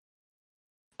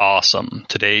Awesome.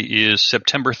 Today is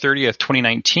September 30th,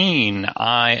 2019.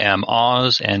 I am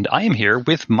Oz, and I am here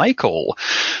with Michael,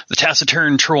 the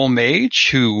taciturn troll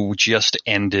mage who just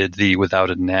ended the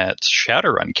Without a Net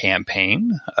Shadowrun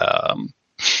campaign.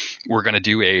 We're going to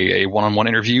do a one-on-one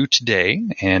interview today,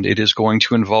 and it is going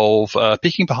to involve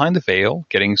peeking behind the veil,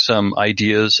 getting some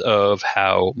ideas of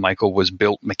how Michael was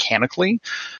built mechanically,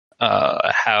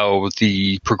 how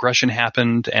the progression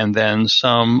happened, and then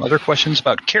some other questions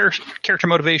about character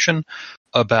motivation,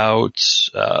 about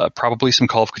probably some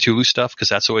Call of Cthulhu stuff, because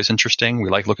that's always interesting. We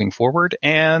like looking forward,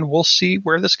 and we'll see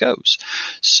where this goes.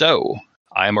 So,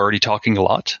 I'm already talking a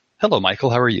lot. Hello, Michael.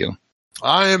 How are you?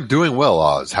 I am doing well,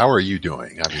 Oz. How are you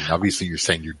doing? I mean, obviously you're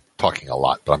saying you're talking a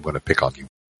lot, but I'm going to pick on you.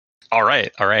 All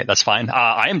right. That's fine.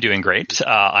 I am doing great.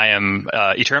 I am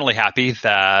eternally happy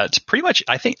that pretty much,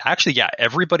 I think, actually, yeah,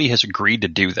 everybody has agreed to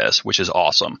do this, which is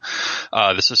awesome.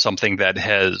 This is something that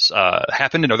has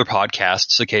happened in other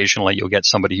podcasts. Occasionally, you'll get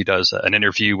somebody who does an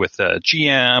interview with the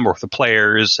GM or with the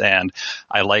players, and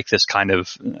I like this kind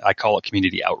of, I call it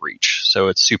community outreach. So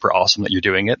it's super awesome that you're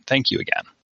doing it. Thank you again.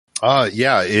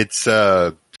 Yeah, it's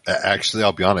actually,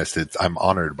 I'll be honest, I'm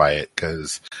honored by it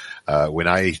because when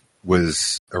I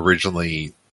was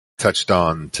originally touched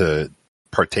on to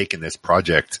partake in this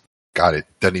project, God, it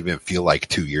doesn't even feel like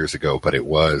 2 years ago, but it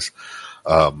was.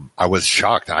 I was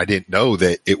shocked. I didn't know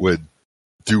that it would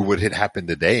do what had happened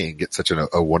today and get such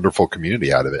a wonderful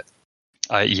community out of it.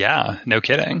 Yeah, no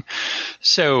kidding.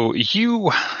 So you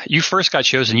first got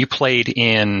chosen, you played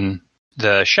in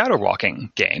the Shadow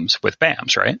Walking games with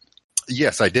BAMS, right?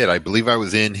 Yes, I did. I believe I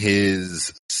was in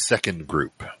his second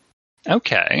group.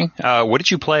 Okay. What did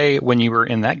you play when you were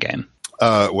in that game?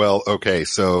 Okay.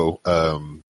 So,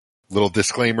 little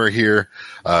disclaimer here.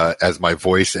 As my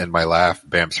voice and my laugh,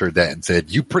 BAMS heard that and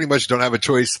said, "You pretty much don't have a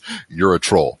choice. You're a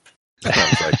troll." And I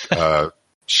was like,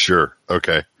 sure.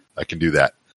 Okay. I can do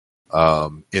that.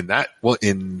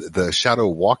 In the Shadow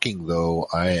Walking though,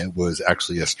 I was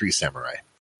actually a street samurai.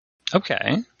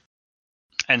 Okay.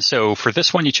 And so for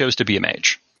this one, you chose to be a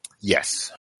mage.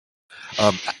 Yes.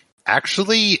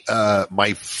 Actually,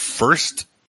 my first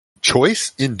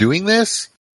choice in doing this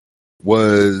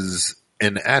was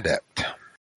an adept.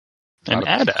 An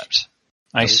adept.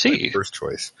 I see. First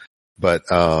choice. But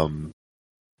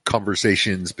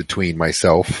conversations between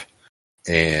myself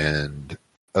and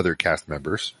other cast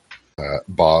members,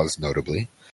 Boz notably,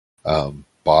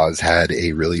 Boz had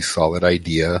a really solid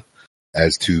idea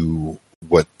as to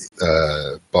what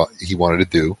he wanted to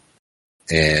do,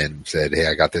 and said, "Hey,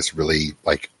 I got this really,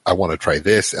 I want to try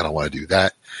this and I want to do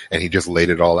that." And he just laid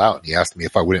it all out. And he asked me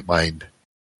if I wouldn't mind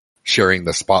sharing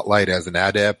the spotlight as an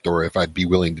adept or if I'd be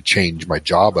willing to change my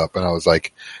job up. And I was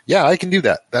like, yeah, I can do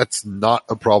that. That's not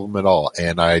a problem at all.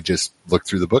 And I just looked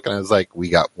through the book and I was like, we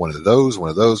got one of those.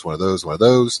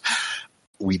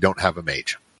 We don't have a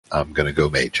mage. I'm going to go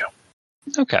mage.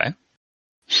 Okay.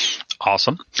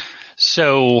 Awesome.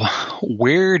 So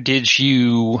where did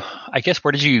you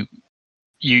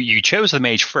chose the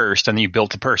mage first, and then you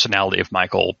built the personality of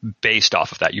Michael based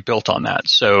off of that. You built on that.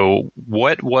 So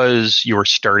what was your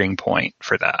starting point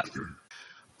for that?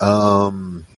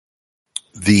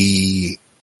 The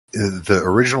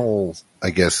original,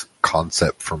 I guess,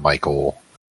 concept for Michael,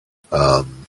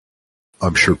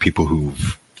 I'm sure people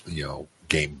who've,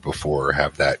 gamed before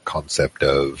have that concept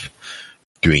of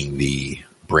doing the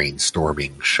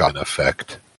brainstorming shot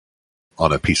effect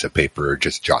on a piece of paper,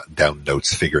 just jotting down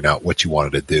notes, figuring out what you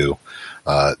wanted to do.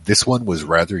 This one was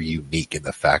rather unique in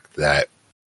the fact that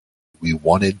we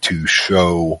wanted to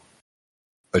show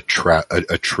a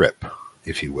trip,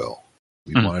 if you will.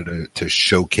 We wanted to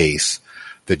showcase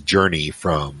the journey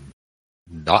from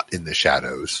not in the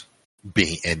shadows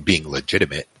being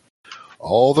legitimate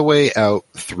all the way out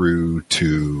through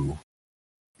to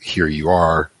here you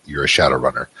are, you're a shadow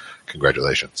runner.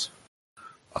 Congratulations.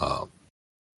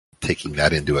 Taking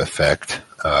that into effect,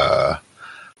 I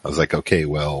was like, okay,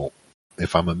 well,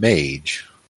 if I'm a mage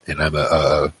and I'm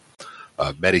a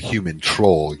metahuman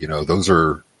troll, those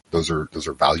are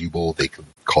valuable. They can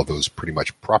call those pretty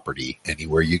much property.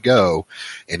 Anywhere you go,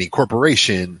 any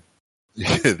corporation,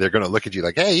 they're going to look at you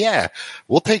like, hey, yeah,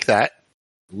 we'll take that.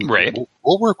 Right.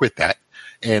 We'll work with that.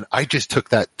 And I just took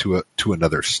that to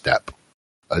another step,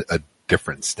 a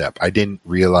different step. I didn't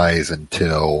realize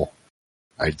until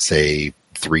I'd say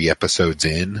 3 episodes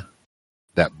in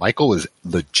that Michael was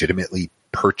legitimately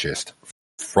purchased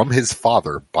from his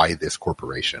father by this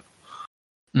corporation.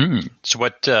 So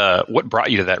what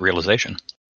brought you to that realization?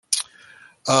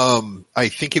 I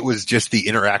think it was just the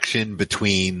interaction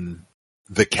between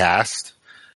the cast,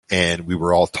 and we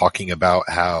were all talking about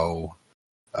how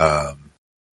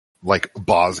like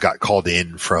Boz got called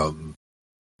in from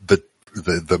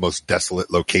the most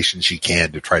desolate location she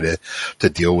can to try to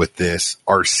deal with this.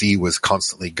 RC was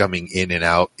constantly coming in and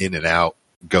out,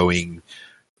 going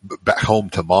back home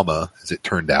to Mama, as it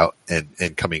turned out,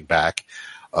 and coming back.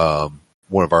 One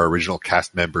of our original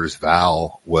cast members,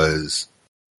 Val, was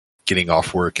getting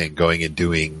off work and going and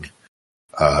doing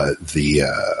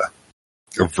the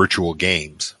virtual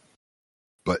games.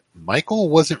 But Michael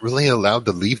wasn't really allowed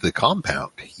to leave the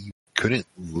compound. He couldn't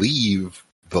leave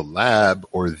the lab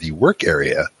or the work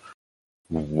area.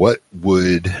 What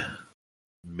would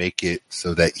make it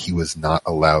so that he was not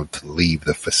allowed to leave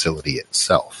the facility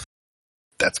itself?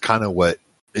 That's kind of what,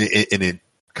 and it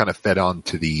kind of fed on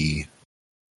to the,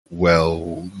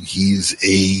 well, he's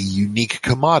a unique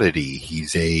commodity.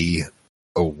 He's a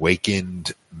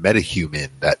awakened metahuman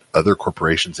that other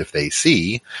corporations, if they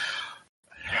see,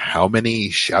 how many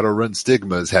Shadowrun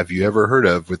stigmas have you ever heard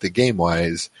of with the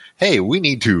GameWise? Hey, we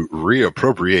need to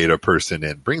reappropriate a person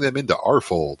and bring them into our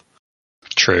fold.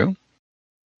 True.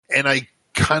 And I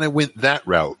kind of went that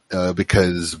route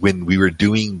because when we were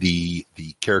doing the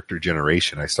character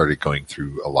generation, I started going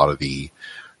through a lot of the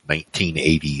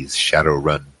 1980s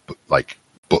Shadowrun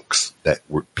books that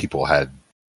people had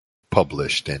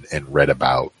published and read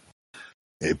about.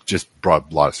 It just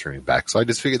brought a lot of streaming back. So I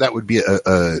just figured that would be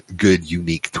a good,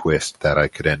 unique twist that I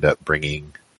could end up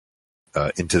bringing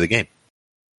into the game.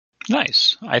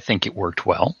 Nice. I think it worked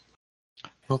well.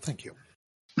 Well, thank you.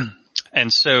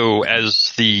 And so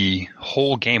as the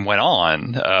whole game went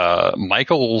on,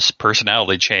 Michael's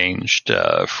personality changed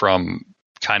from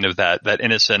kind of that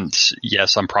innocent,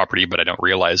 yes, I'm property, but I don't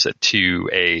realize it, to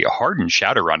a hardened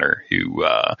Shadowrunner who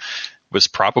was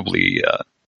probably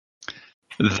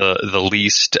the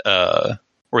least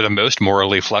or the most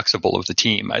morally flexible of the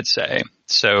team, I'd say.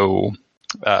 So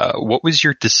what was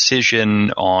your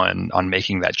decision on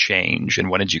making that change, and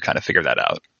when did you kind of figure that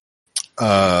out?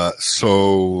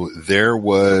 So there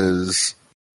was,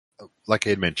 like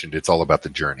I had mentioned, it's all about the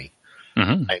journey.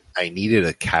 Mm-hmm. I needed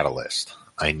a catalyst.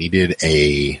 I needed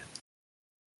a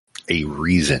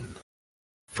reason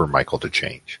for Michael to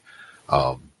change.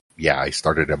 I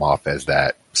started him off as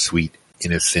that sweet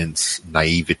innocence,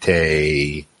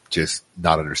 naivete, just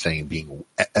not understanding, being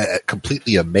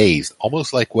completely amazed,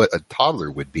 almost like what a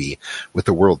toddler would be with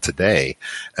the world today.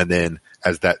 And then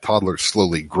as that toddler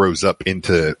slowly grows up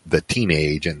into the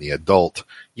teenage and the adult,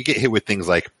 you get hit with things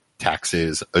like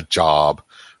taxes, a job.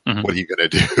 Mm-hmm. What are you going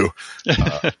to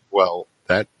do? Well,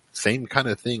 that same kind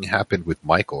of thing happened with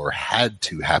Michael, or had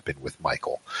to happen with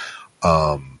Michael.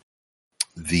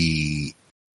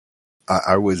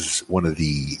 I was one of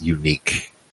the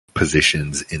unique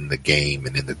positions in the game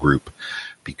and in the group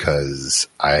because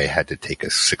I had to take a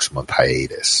 6-month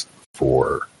hiatus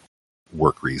for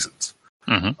work reasons.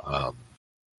 Mm-hmm.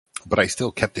 But I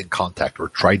still kept in contact, or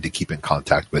tried to keep in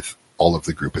contact with all of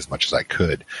the group as much as I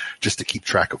could, just to keep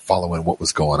track of following what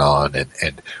was going on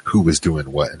and who was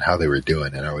doing what and how they were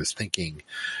doing. And I was thinking,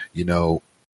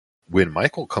 when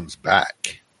Michael comes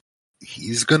back,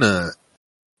 he's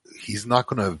not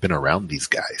going to have been around these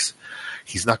guys.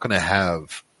 He's not going to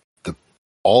have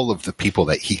all of the people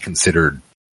that he considered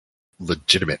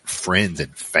legitimate friends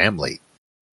and family.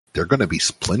 They're going to be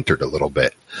splintered a little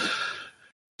bit.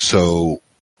 So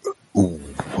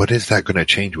what is that going to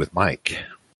change with Mike?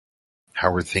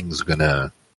 How are things going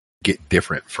to get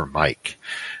different for Mike?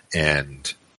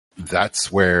 And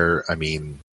that's where,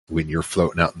 when you're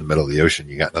floating out in the middle of the ocean,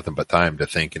 you got nothing but time to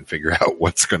think and figure out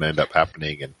what's going to end up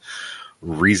happening and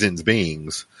reasons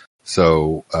beings.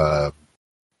 So,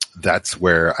 that's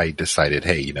where I decided,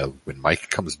 hey, when Mike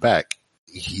comes back,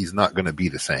 he's not going to be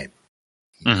the same.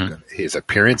 Mm-hmm. His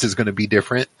appearance is going to be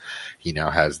different. He now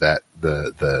has that,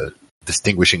 the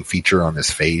distinguishing feature on his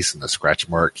face and the scratch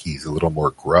mark. He's a little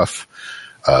more gruff.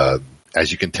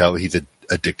 As you can tell, he's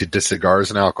addicted to cigars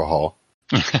and alcohol.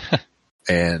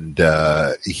 And,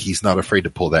 he's not afraid to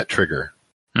pull that trigger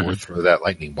or throw that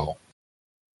lightning bolt.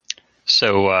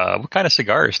 So, what kind of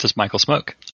cigars does Michael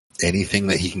smoke? Anything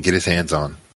that he can get his hands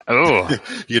on. Oh,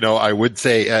 I would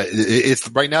say it's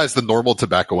right now. It's the normal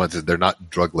tobacco ones. They're not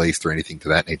drug laced or anything to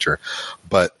that nature,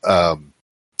 but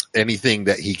anything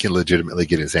that he can legitimately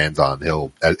get his hands on,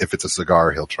 if it's a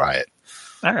cigar, he'll try it.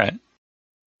 All right,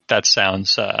 that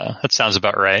sounds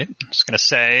about right. I was going to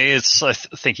say I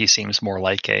think he seems more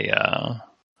like a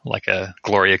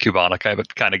Gloria Cubana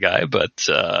kind of guy, but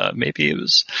maybe it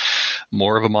was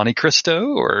more of a Monte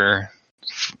Cristo or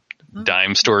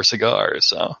dime store cigar.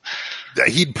 So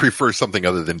he'd prefer something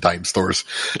other than dime stores.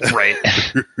 Right.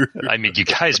 You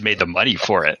guys made the money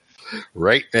for it.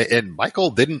 Right. And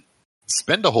Michael didn't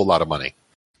spend a whole lot of money.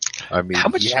 How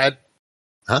much?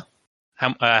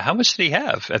 Huh? How much did he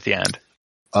have at the end?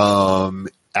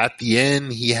 At the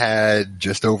end, he had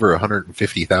just over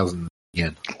 150,000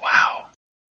 yen. Wow.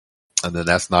 And then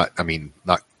that's not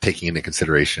taking into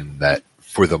consideration that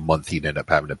for the month he'd end up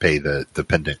having to pay the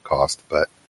pendant cost, but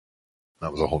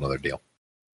that was a whole nother deal.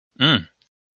 Mm.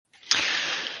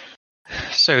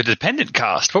 So the dependent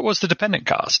cost, what was the dependent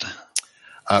cost?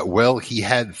 Well, he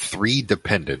had 3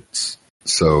 dependents.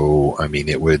 So, I mean,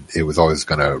 it was always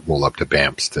going to roll up to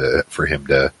Bamps for him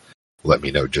to let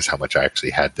me know just how much I actually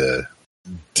had to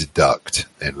deduct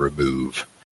and remove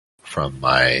from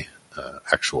my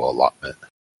actual allotment.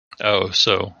 Oh,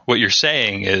 so what you're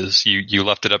saying is you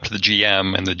left it up to the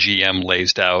GM and the GM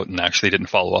lazed out and actually didn't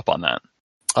follow up on that.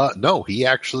 No, he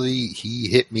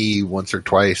hit me once or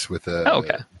twice with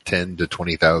a 10 to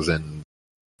 20,000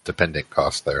 dependent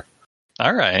cost there.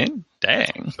 All right.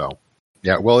 Dang. So,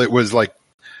 yeah, well, it was like,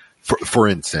 for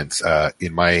instance,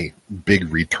 in my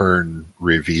big return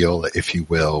reveal, if you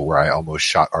will, where I almost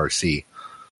shot RC,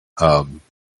 or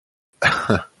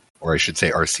I should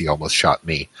say RC almost shot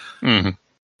me. Mm-hmm.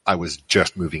 I was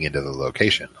just moving into the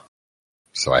location.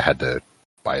 So I had to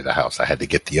buy the house. I had to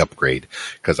get the upgrade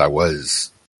because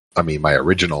my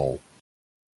original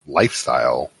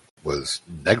lifestyle was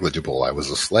negligible. I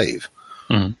was a slave.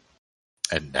 Mm-hmm.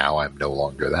 And now I'm no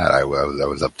longer that. I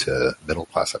was up to middle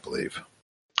class, I believe.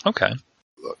 Okay.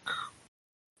 Look.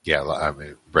 Yeah, I'm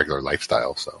a regular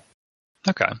lifestyle, so.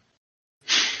 Okay.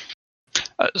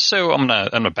 So I'm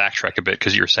gonna backtrack a bit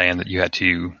because you were saying that you had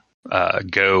to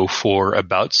go for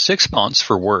about 6 months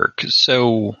for work.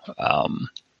 So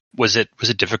was it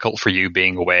difficult for you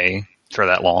being away for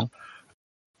that long?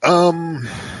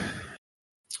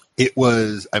 It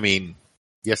was. I mean,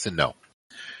 yes and no.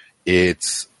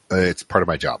 It's part of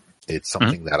my job. It's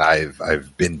something that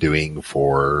I've been doing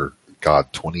for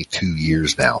 22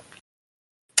 years now.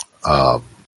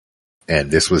 And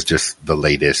this was just the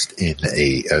latest in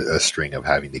a string of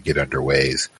having to get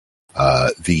underways.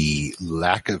 The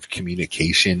lack of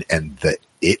communication and the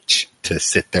itch to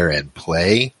sit there and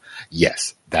play,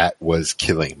 yes, that was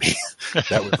killing me.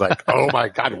 That was like, oh my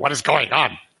God, what is going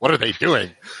on? What are they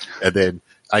doing? And then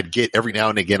I'd get every now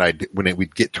and again, when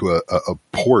we'd get to a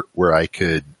port where I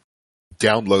could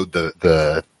download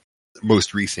the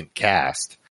most recent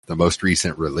cast, the most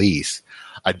recent release,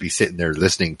 I'd be sitting there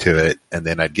listening to it, and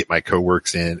then I'd get my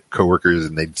coworkers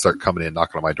and they'd start coming in,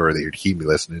 knocking on my door. They'd hear me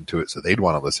listening to it, so they'd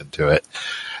want to listen to it.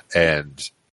 And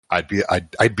I'd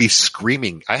be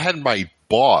screaming. I had my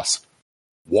boss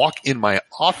walk in my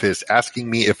office asking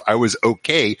me if I was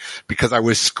okay because I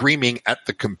was screaming at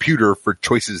the computer for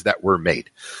choices that were made.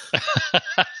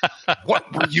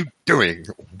 What were you doing?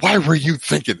 Why were you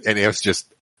thinking? And it was just,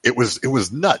 it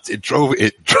was nuts. It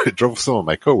drove some of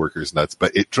my coworkers nuts,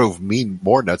 but it drove me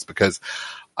more nuts because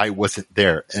I wasn't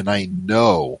there. And I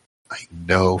know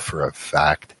for a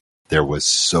fact there was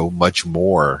so much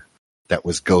more that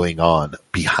was going on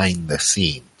behind the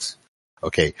scenes.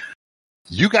 Okay.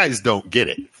 You guys don't get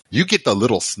it. You get the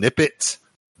little snippets.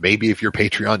 Maybe if you're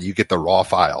Patreon, you get the raw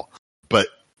file. But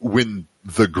when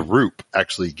the group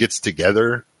actually gets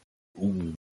together,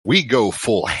 we go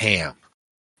full ham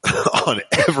on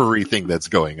everything that's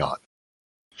going on.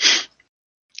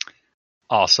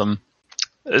 Awesome.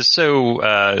 So,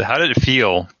 how did it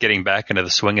feel getting back into the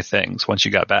swing of things once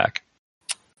you got back?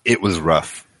 It was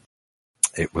rough.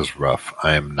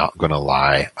 I am not going to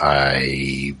lie.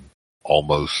 I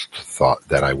almost thought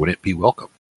that I wouldn't be welcome.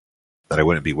 That I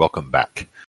wouldn't be welcome back.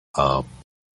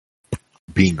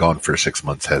 Being gone for 6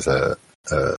 months has a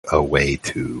way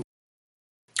to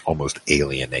almost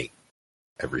alienate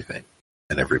everything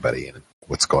and everybody and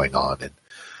what's going on. And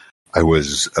I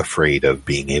was afraid of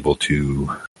being able to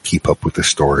keep up with the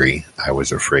story. I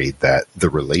was afraid that the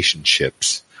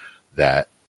relationships that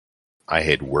I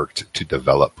had worked to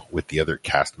develop with the other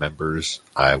cast members,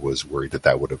 I was worried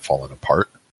that would have fallen apart.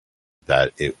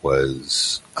 That it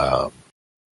was, that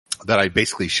I'd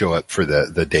basically show up for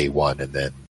the day one and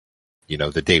then,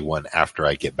 the day one after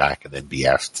I get back and then be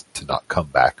asked to not come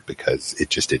back because it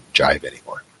just didn't jive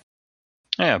anymore.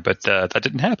 Yeah, but that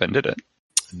didn't happen, did it?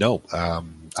 No,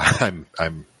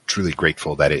 I'm truly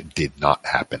grateful that it did not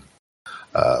happen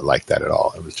like that at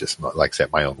all. It was just, like I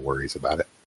said, my own worries about it.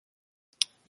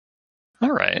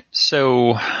 All right.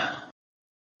 So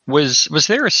was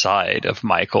there a side of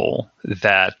Michael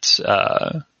that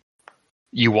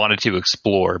you wanted to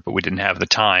explore, but we didn't have the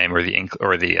time or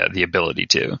the ability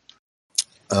to?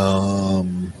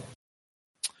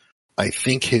 I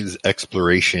think his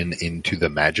exploration into the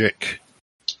magic,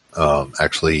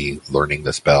 actually learning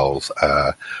the spells.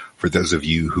 For those of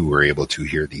you who were able to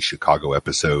hear the Chicago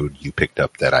episode, you picked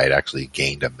up that I had actually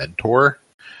gained a mentor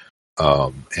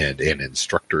and an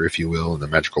instructor, if you will, in the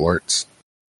magical arts.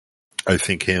 I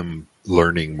think him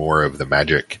learning more of the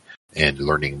magic and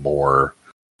learning more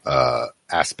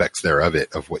aspects thereof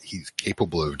it, of what he's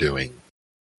capable of doing,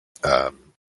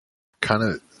 kind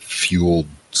of fueled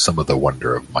some of the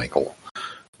wonder of Michael.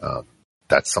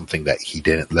 That's something that he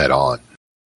didn't let on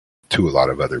to a lot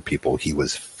of other people. He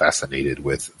was fascinated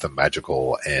with the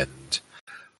magical and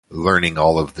learning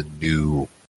all of the new,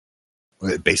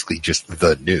 basically just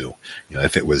the new. You know,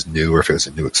 if it was new or if it was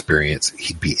a new experience,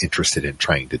 he'd be interested in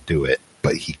trying to do it.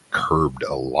 But he curbed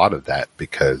a lot of that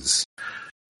because,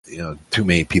 you know, too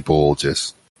many people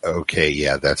just, okay,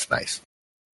 yeah, that's nice.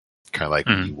 Kind of like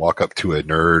when you walk up to a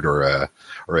nerd or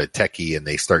a techie and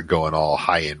they start going all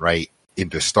high and right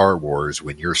into Star Wars.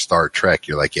 When you're Star Trek,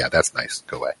 you're like, yeah, that's nice.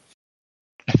 Go away.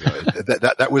 You know,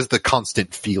 that was the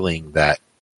constant feeling that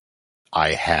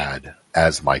I had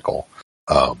as Michael,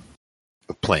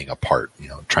 playing a part, you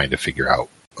know, trying to figure out,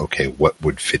 okay, what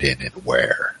would fit in and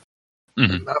where.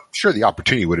 Mm-hmm. I'm sure the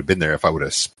opportunity would have been there if I would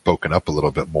have spoken up a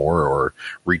little bit more or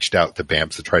reached out to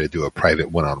BAMS to try to do a private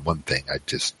one-on-one thing.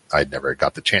 I never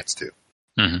got the chance to.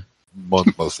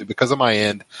 Mm-hmm. Mostly because of my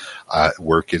end,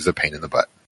 work is a pain in the butt.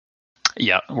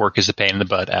 Yeah, work is a pain in the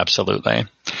butt. Absolutely.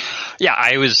 Yeah,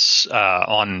 I was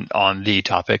on the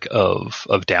topic of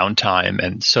downtime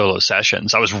and solo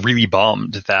sessions. I was really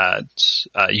bummed that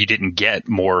you didn't get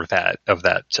more of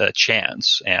that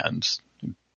chance, and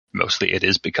mostly it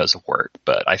is because of work.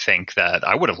 But I think that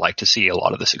I would have liked to see a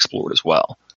lot of this explored as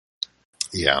well.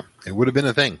 Yeah, it would have been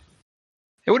a thing.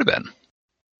 It would have been.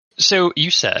 So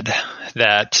you said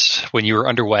that when you were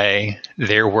underway,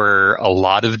 there were a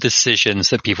lot of decisions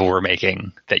that people were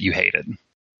making that you hated,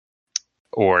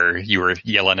 or you were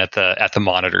yelling at the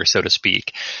monitor, so to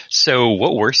speak. So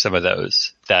what were some of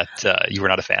those that you were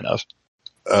not a fan of?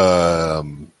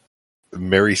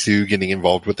 Mary Sue getting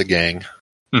involved with the gang.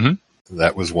 Mm-hmm.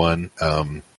 That was one.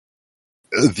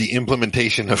 The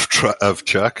implementation of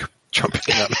Chuck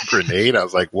jumping on a grenade. I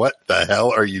was like, what the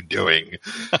hell are you doing?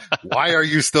 Why are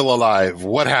you still alive?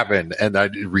 What happened? And I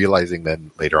realizing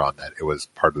then later on that it was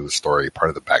part of the story, part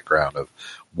of the background of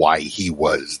why he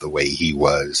was the way he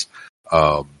was.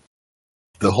 The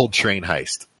whole train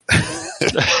heist.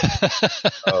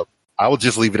 I will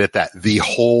just leave it at that. The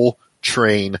whole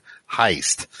train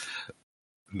heist.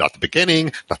 Not the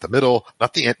beginning, not the middle,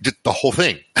 not the end, just the whole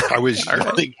thing. I was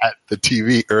yelling at the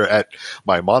TV or at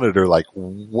my monitor like,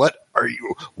 what are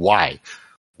you, why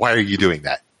are you doing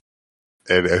that?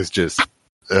 And it was just,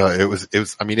 it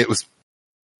was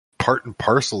part and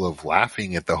parcel of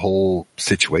laughing at the whole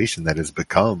situation that has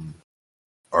become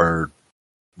our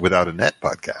Without a Net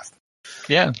podcast.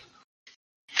 Yeah.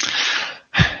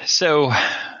 So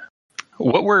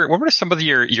what were some of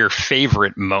your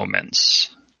favorite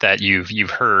moments that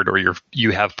you've heard or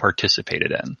you have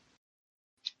participated in?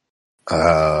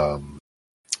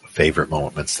 Favorite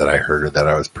moments that I heard or that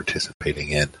I was participating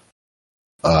in.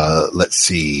 Let's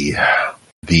see.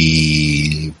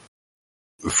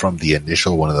 From the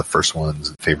initial, one of the first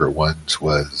ones, favorite ones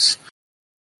was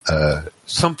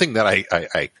something that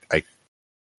I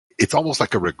it's almost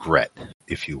like a regret,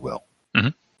 if you will. Mm-hmm.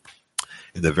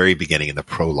 In the very beginning, in the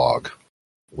prologue,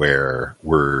 where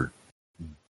we're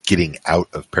getting out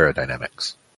of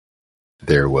Paradynamics,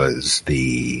 there was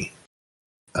the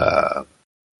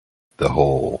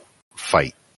whole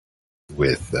fight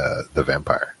with the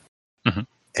vampire, mm-hmm.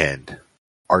 and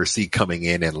RC coming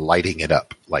in and lighting it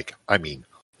up. Like, I mean,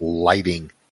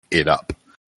 lighting it up.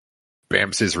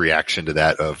 Bams's reaction to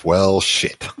that of, well,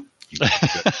 shit. You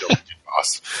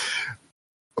boss.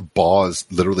 Boz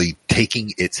literally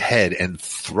taking its head and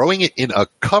throwing it in a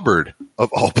cupboard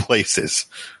of all places.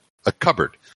 A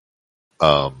cupboard.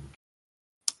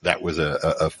 That was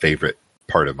a favorite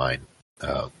part of mine.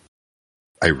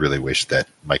 I really wish that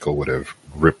Michael would have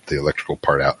ripped the electrical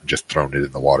part out and just thrown it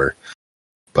in the water.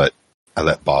 But I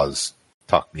let Boz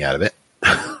talk me out of it.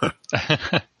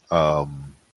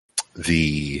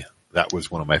 That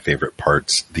was one of my favorite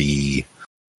parts. The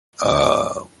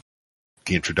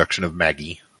introduction of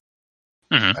Maggie.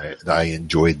 Mm-hmm. I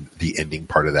enjoyed the ending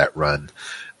part of that run,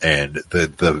 and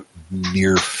the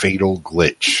near fatal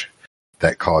glitch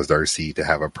that caused RC to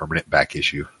have a permanent back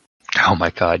issue. Oh my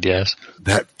God, yes.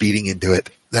 That feeding into it,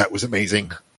 that was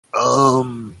amazing. The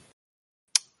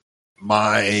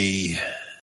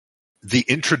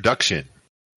introduction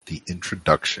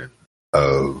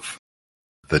of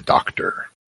the Doctor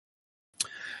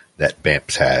that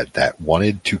Bamps had that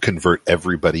wanted to convert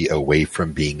everybody away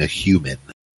from being a human.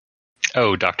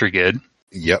 Oh, Dr. Good.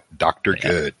 Yep, Dr. Yeah.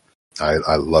 Good.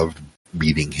 I loved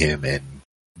meeting him and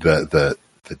the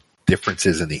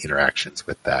differences in the interactions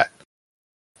with that.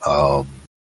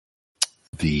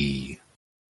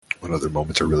 What other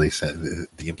moments are really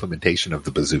the implementation of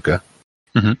the bazooka,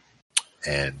 Mhm.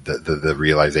 and the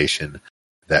realization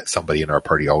that somebody in our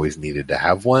party always needed to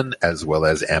have one, as well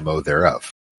as ammo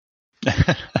thereof,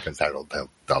 because that'll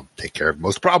take care of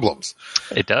most problems.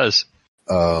 It does.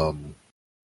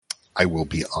 I will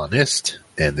be honest,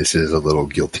 and this is a little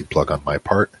guilty plug on my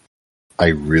part. I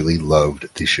really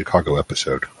loved the Chicago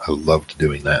episode. I loved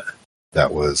doing that.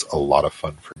 That was a lot of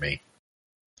fun for me.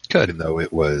 Good. Even though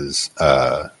it was,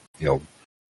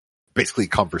 basically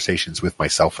conversations with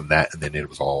myself and that, and then it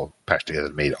was all patched together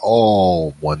and made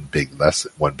all one big lesson,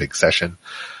 one big session.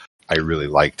 I really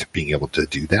liked being able to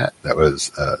do that. That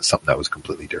was something that was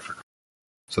completely different.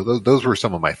 So those were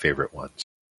some of my favorite ones.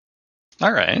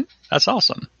 All right. That's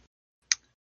awesome.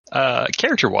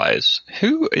 Character-wise,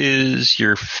 who is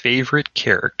your favorite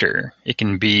character? It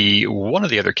can be one of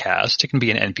the other cast. It can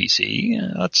be an NPC.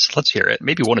 Let's hear it.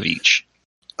 Maybe one of each.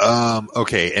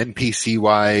 Okay,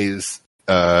 NPC-wise,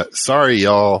 sorry,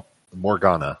 y'all,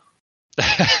 Morgana.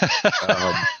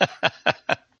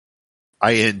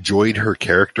 I enjoyed her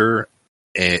character,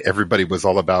 and everybody was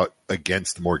all about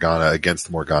against Morgana.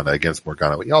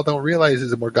 What y'all don't realize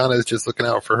is that Morgana is just looking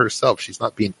out for herself. She's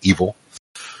not being evil.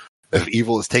 If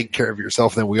evil is taking care of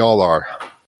yourself, then we all are.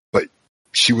 But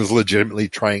she was legitimately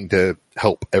trying to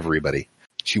help everybody.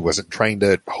 She wasn't trying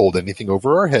to hold anything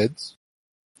over our heads.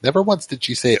 Never once did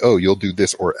she say, "Oh, you'll do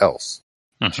this or else."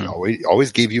 Mm-hmm. She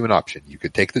always gave you an option. You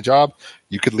could take the job.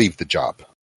 You could leave the job.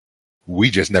 We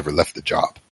just never left the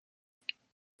job.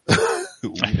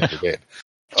 We never did.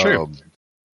 True.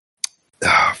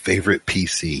 Favorite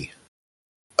PC.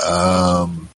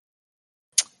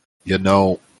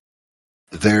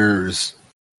 There's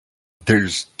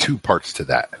two parts to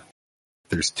that.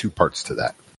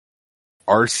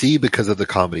 RC, because of the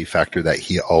comedy factor that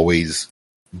he always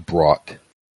brought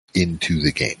into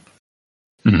the game.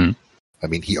 Mm-hmm. I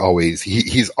mean, he's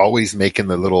always making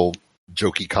the little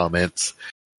jokey comments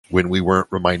when we weren't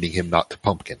reminding him not to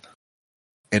pumpkin.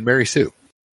 And Mary Sue,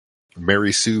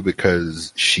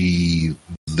 because she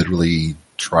literally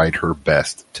tried her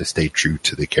best to stay true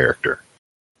to the character.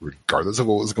 Regardless of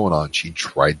what was going on, she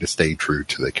tried to stay true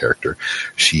to the character.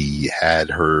 She had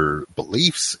her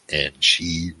beliefs, and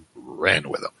she ran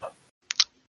with them.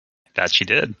 That she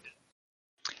did.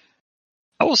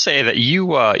 I will say that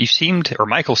you seemed, or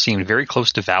Michael seemed, very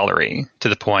close to Valerie, to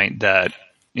the point that,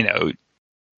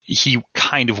 he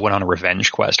kind of went on a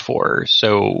revenge quest for her.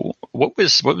 So what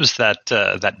was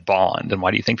that bond, and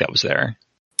why do you think that was there?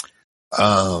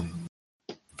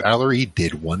 Valerie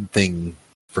did one thing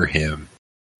for him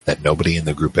that nobody in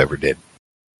the group ever did.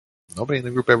 Nobody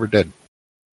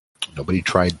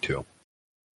tried to.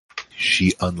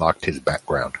 She unlocked his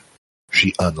background.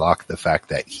 She unlocked the fact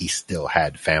that he still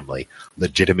had family,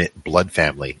 legitimate blood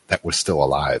family that was still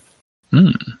alive.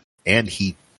 Mm. And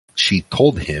she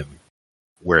told him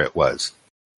where it was.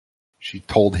 She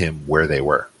told him where they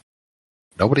were.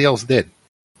 Nobody else did.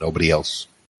 Nobody else.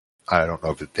 I don't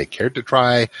know if they cared to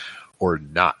try or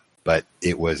not, but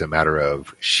it was a matter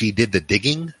of she did the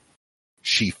digging.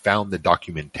 She found the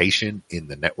documentation in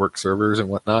the network servers and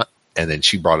whatnot, and then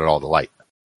she brought it all to light.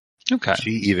 Okay.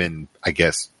 She even, I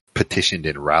guess, petitioned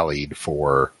and rallied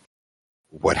for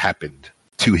what happened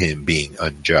to him being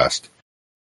unjust.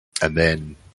 And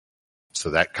then,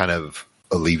 so that kind of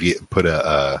put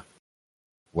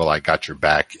well, I got your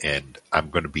back and I'm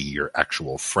going to be your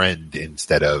actual friend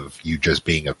instead of you just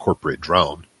being a corporate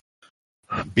drone.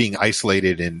 Being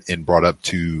isolated and brought up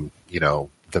to,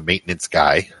 the maintenance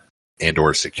guy and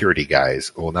or security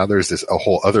guys. Well, now there's a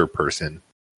whole other person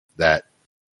that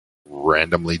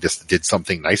randomly just did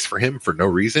something nice for him for no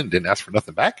reason, didn't ask for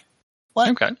nothing back. What?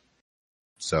 Okay.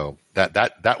 So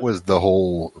that was the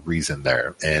whole reason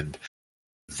there. And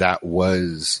that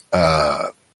was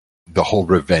the whole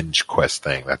revenge quest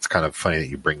thing. That's kind of funny that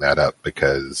you bring that up,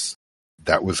 because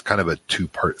that was kind of a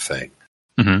two-part thing.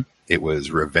 Mm-hmm. It was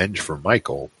revenge for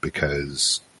Michael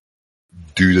because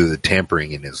due to the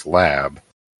tampering in his lab,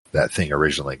 that thing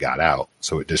originally got out.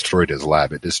 So it destroyed his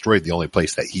lab. It destroyed the only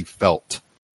place that he felt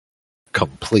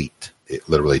complete. It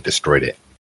literally destroyed it,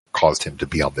 caused him to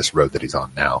be on this road that he's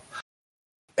on now.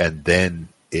 And then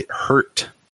it hurt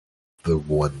the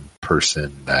one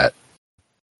person that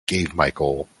gave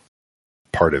Michael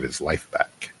part of his life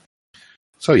back.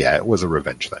 So yeah, it was a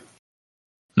revenge thing.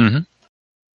 Mm-hmm.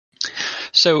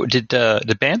 So did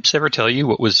Bamps ever tell you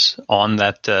what was on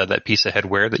that piece of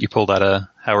headwear that you pulled out of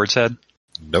Howard's head?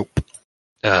 Nope.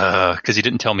 Because he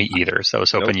didn't tell me either, so I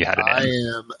was hoping you had it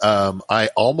in. I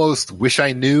almost wish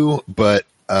I knew, but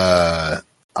the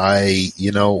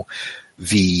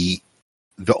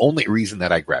the only reason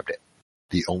that I grabbed it,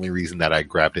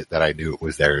 that I knew it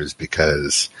was there is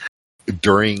because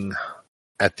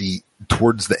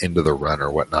towards the end of the run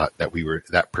or whatnot,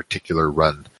 that particular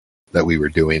run that we were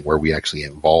doing where we actually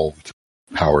involved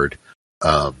Howard,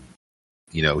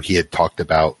 he had talked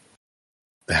about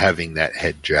having that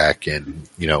head jack and,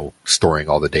 storing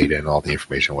all the data and all the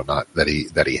information and whatnot that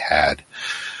he had.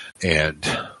 And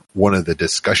one of the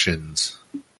discussions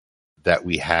that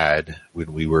we had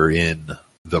when we were in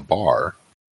the bar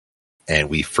and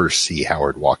we first see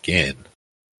Howard walk in,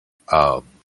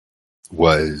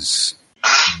 was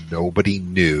nobody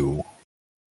knew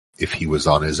if he was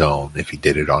on his own, if he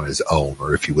did it on his own,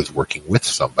 or if he was working with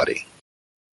somebody,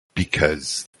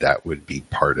 because that would be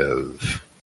part of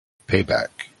payback.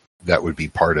 That would be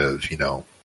part of,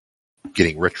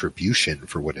 getting retribution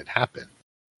for what had happened.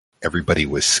 Everybody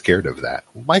was scared of that.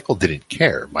 Michael didn't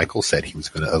care. Michael said he was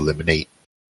going to eliminate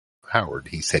Howard.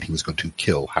 He said he was going to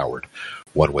kill Howard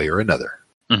one way or another.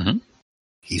 Mm-hmm.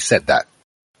 He said that.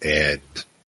 And,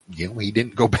 he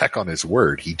didn't go back on his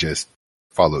word. He just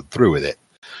followed through with it.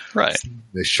 Right.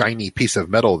 The shiny piece of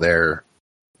metal there,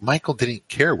 Michael didn't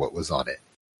care what was on it.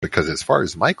 Because as far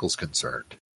as Michael's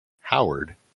concerned,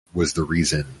 Howard was the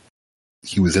reason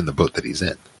he was in the boat that he's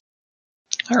in.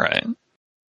 All right.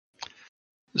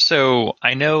 So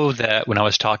I know that when I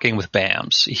was talking with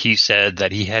BAMS, he said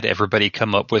that he had everybody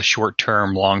come up with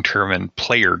short-term, long-term, and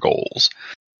player goals.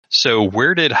 So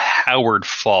where did Howard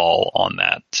fall on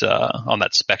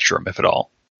that spectrum, if at all?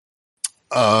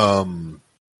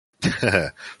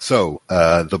 So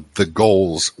the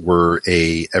goals were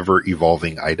a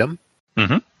ever-evolving item.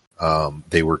 Mm-hmm.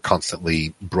 They were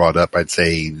constantly brought up, I'd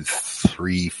say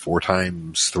 3-4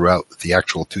 times throughout the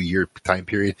actual 2-year time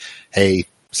period. Hey,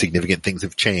 significant things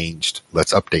have changed.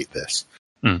 Let's update this.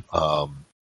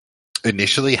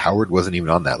 Initially, Howard wasn't even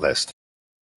on that list.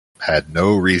 Had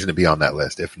no reason to be on that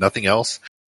list. If nothing else,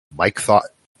 Mike thought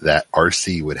that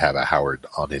RC would have a Howard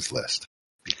on his list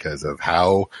because of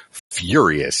how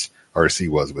furious RC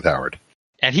was with Howard.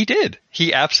 And he did.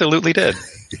 He absolutely did.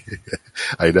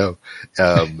 I know.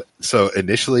 So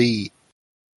initially,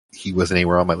 he wasn't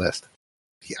anywhere on my list.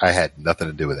 I had nothing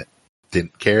to do with it.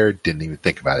 Didn't care. Didn't even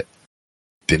think about it.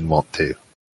 Didn't want to.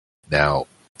 Now,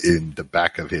 in the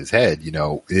back of his head,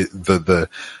 the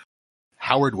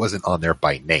Howard wasn't on there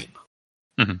by name.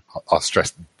 Mm-hmm. I'll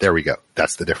stress. There we go.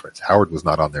 That's the difference. Howard was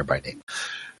not on there by name.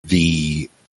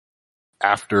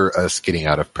 After us getting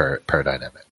out of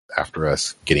Paradynamic, after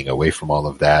us getting away from all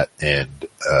of that and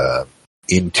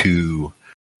into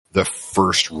the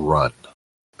first run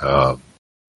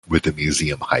with the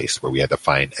museum heist, where we had to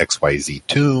find XYZ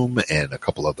tomb and a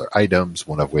couple other items,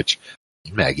 one of which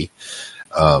Maggie.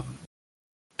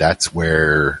 That's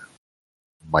where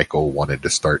Michael wanted to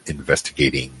start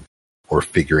investigating or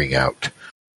figuring out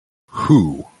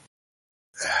who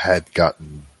had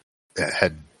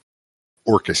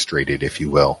orchestrated, if you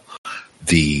will,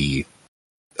 the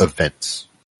events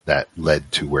that led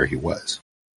to where he was.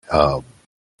 And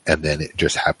then it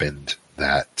just happened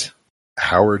that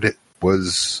Howard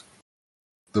was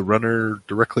the runner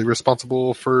directly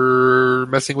responsible for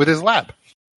messing with his lab.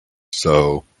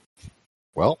 So,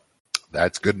 well,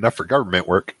 that's good enough for government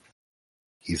work.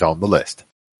 He's on the list.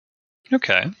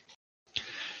 Okay.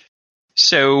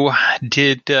 So,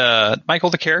 did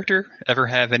Michael the character ever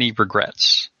have any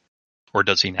regrets? Or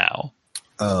does he now?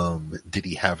 Did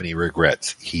he have any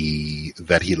regrets?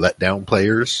 That he let down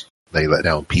players, that he let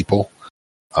down people.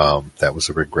 That was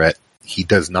a regret. He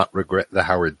does not regret the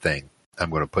Howard thing. I'm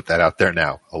going to put that out there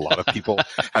now. A lot of people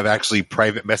have actually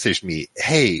private messaged me,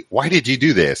 hey, why did you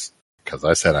do this? Because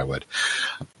I said I would.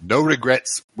 No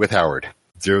regrets with Howard.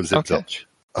 Zero zip zilch.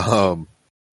 Now,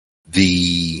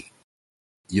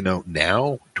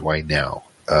 do I now?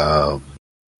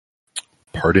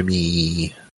 Part of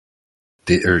me,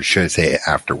 or should I say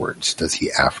afterwards? Does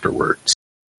he afterwards?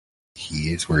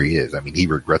 He is where he is. I mean, he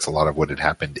regrets a lot of what had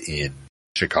happened in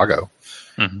Chicago.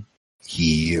 Mm-hmm.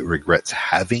 He regrets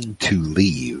having to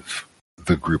leave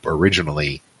the group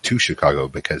originally to Chicago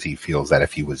because he feels that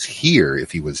if he was here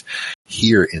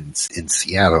in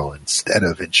Seattle instead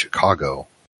of in Chicago,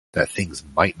 that things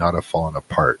might not have fallen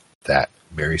apart, that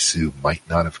Mary Sue might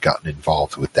not have gotten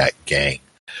involved with that gang,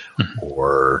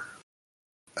 or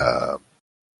I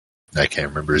can't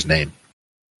remember his name.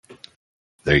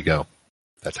 There you go.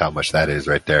 That's how much that is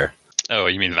right there. Oh,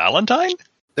 you mean Valentine?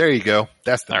 There you go.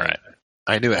 That's the all name. Right.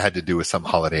 I knew it had to do with some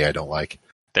holiday I don't like.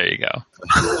 There you go.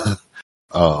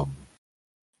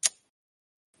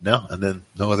 No, and then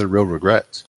no other real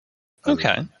regrets.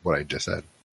 Okay. What I just said.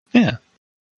 Yeah.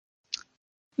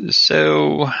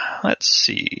 So, let's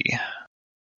see.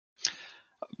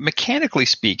 mechanically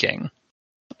speaking,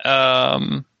 how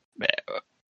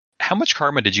much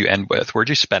karma did you end with? Where'd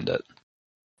you spend it?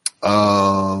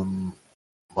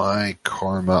 My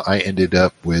karma, I ended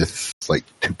up with like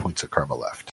 2 points of karma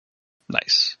left.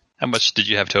 Nice. How much did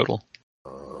you have total?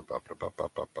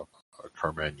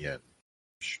 Karma and yen.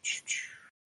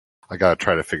 I gotta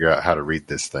try to figure out how to read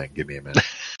this thing. Give me a minute.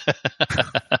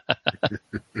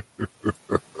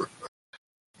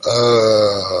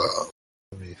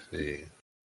 Let me see.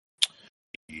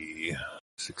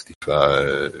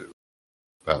 65,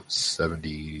 about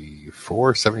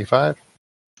 74, 75.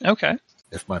 Okay.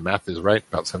 If my math is right,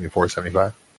 about 74,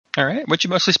 75. All right. What'd you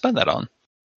mostly spend that on?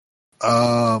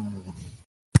 Oh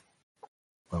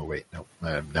wait, no.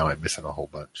 Now I'm missing a whole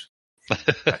bunch.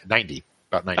 90,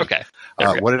 about 90. Okay.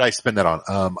 What did I spend that on?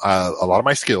 A lot of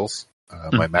my skills,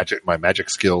 my magic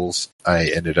skills. I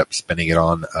ended up spending it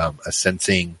on a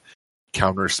sensing,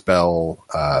 counterspell,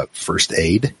 first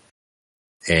aid,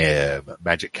 and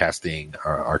magic casting,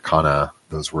 arcana.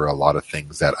 Those were a lot of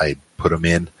things that I put them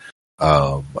in.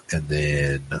 And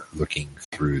then looking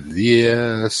through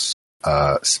this,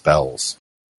 spells,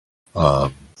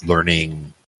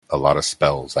 learning a lot of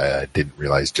spells. I didn't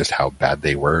realize just how bad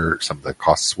they were. Some of the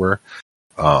costs were.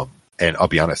 And I'll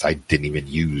be honest, I didn't even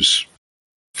use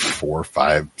 4,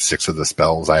 5, 6 of the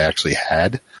spells I actually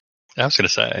had. I was going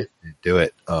to say. Do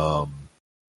it.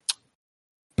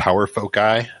 Power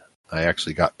Foci. I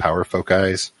actually got Power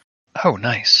Foci. Oh,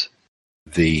 nice.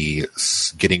 The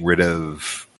getting rid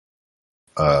of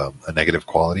a negative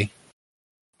quality.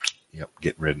 Yep,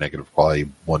 getting rid of negative quality.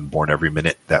 One born every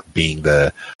minute. That being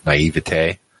the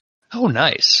naivete. Oh,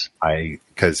 nice.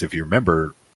 Because if you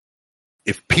remember,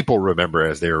 if people remember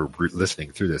as they're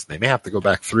listening through this, they may have to go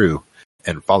back through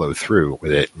and follow through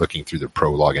with it, looking through the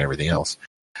prologue and everything else.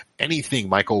 Anything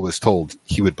Michael was told,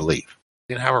 he would believe.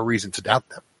 He didn't have a reason to doubt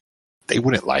them. They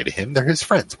wouldn't lie to him. They're his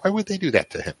friends. Why would they do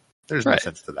that to him? There's no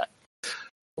sense to that.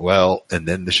 Well, and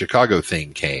then the Chicago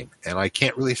thing came, and I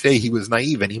can't really say he was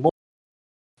naive anymore.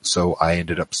 So I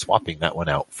ended up swapping that one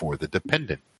out for the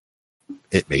Dependent.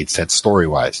 It made sense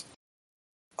story-wise.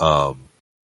 And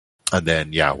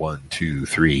then, 1, 2,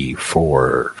 3,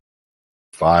 4,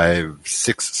 5,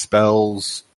 6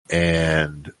 spells,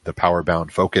 and the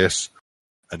Power-Bound Focus,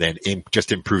 and then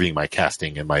just improving my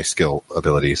casting and my skill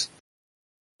abilities.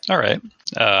 All right.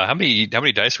 How many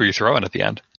dice were you throwing at the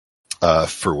end?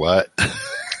 For what?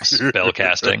 Spell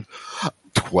casting.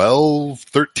 12,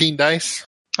 13 dice.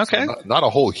 Okay. So not a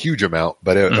whole huge amount,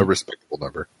 but a respectable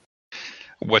number.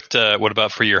 What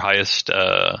about for your highest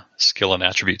skill and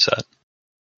attribute set?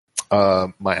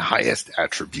 My highest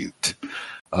attribute.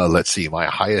 Let's see. My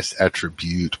highest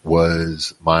attribute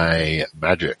was my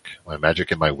magic. My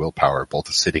magic and my willpower,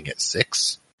 both sitting at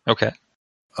 6. Okay.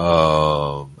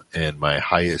 And my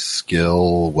highest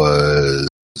skill was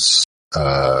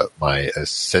my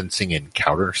sensing and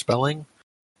counterspelling,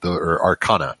 or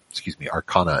arcana. Excuse me,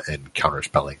 arcana and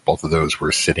counterspelling. Both of those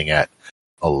were sitting at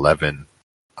 11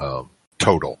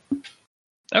 total.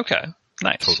 Okay,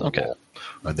 nice. Total okay, roll.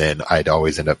 And then I'd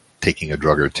always end up taking a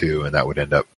drug or two, and that would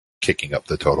end up kicking up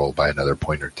the total by another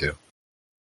point or two.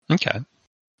 Okay.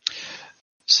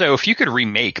 So if you could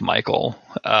remake Michael,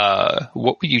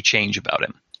 what would you change about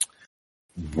him?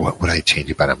 What would I change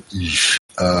about him?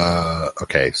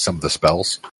 Okay, some of the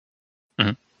spells.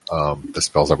 Mm-hmm. The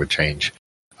spells I would change.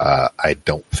 I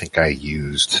don't think I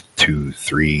used 2,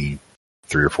 3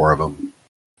 or 4 of them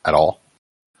at all.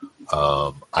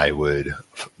 I would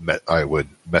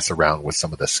mess around with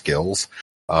some of the skills.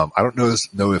 I don't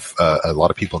know if a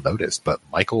lot of people noticed, but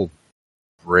Michael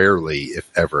rarely, if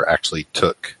ever, actually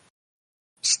took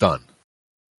stun.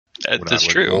 That's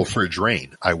true. Roll for a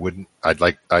drain. I'd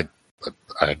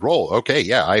roll. Okay,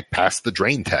 yeah, I passed the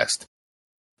drain test.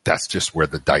 That's just where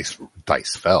the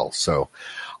dice fell. So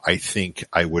I think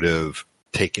I would have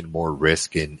taken more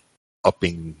risk in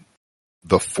upping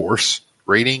the force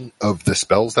rating of the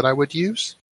spells that I would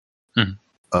use.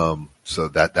 Mm-hmm. So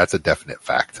that's a definite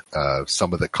fact.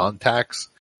 Some of the contacts,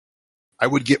 I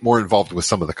would get more involved with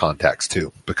some of the contacts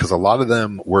too, because a lot of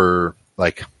them were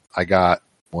like, I got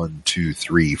 1, 2,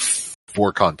 3,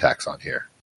 4 contacts on here.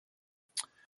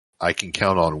 I can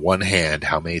count on one hand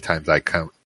how many times I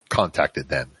contacted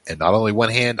them. And not only one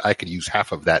hand, I could use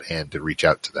half of that hand to reach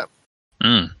out to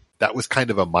them. That was kind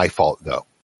of my fault though.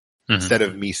 Mm-hmm. Instead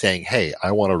of me saying, hey,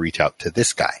 I want to reach out to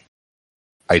this guy.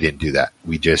 I didn't do that.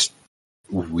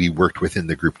 We worked within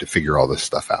the group to figure all this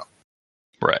stuff out.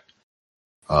 Right.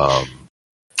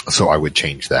 So I would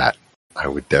change that. I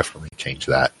would definitely change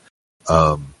that.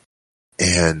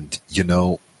 And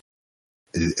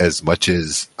as much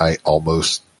as I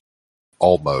almost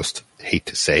hate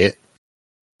to say it,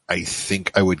 I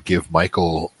think I would give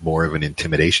Michael more of an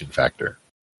intimidation factor.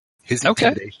 His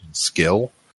intimidation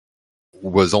skill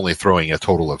was only throwing a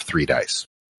total of 3 dice.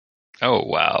 Oh,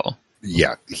 wow.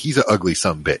 Yeah, he's an ugly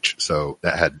son bitch, so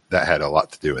that had a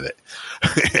lot to do with it.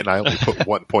 And I only put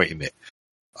 1 point in it.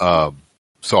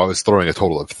 So I was throwing a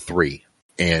total of 3,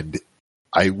 and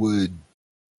I would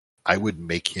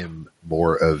make him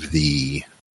more of the.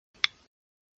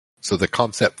 So the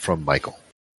concept from Michael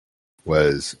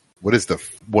was, what is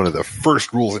one of the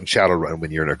first rules in Shadowrun when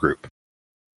you're in a group?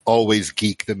 Always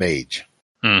geek the mage.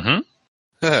 Mm-hmm.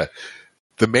 The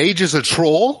mage is a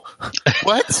troll?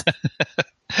 What?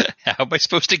 How am I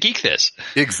supposed to geek this?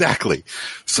 Exactly.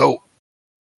 So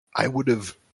I would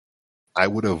have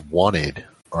wanted,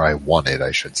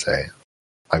 I should say,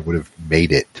 I would have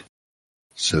made it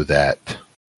so that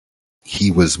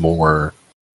he was more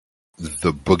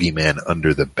the boogeyman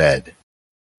under the bed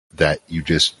that you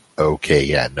just, okay,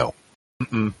 yeah, no.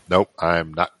 Nope,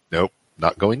 not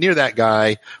going near that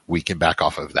guy. We can back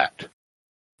off of that.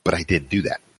 But I didn't do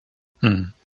that.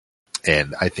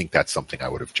 And I think that's something I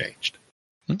would have changed.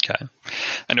 Okay.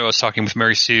 I know I was talking with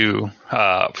Mary Sue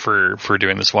for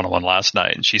doing this one-on-one last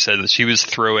night, and she said that she was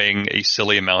throwing a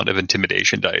silly amount of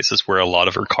intimidation dice. That's where a lot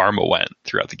of her karma went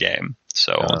throughout the game.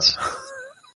 So it's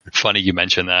funny you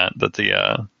mentioned that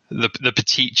the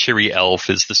petite cheery elf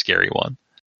is the scary one.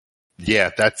 Yeah,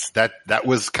 that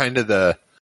was kind of the.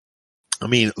 I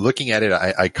mean, looking at it,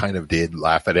 I kind of did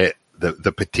laugh at it.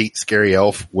 The petite scary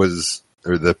elf was,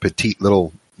 or the petite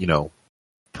little,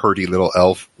 purdy little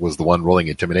elf was the one rolling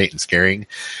intimidate and scaring,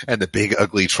 and the big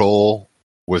ugly troll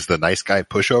was the nice guy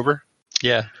pushover.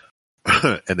 Yeah.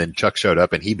 And then Chuck showed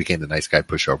up and he became the nice guy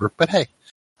pushover. But hey,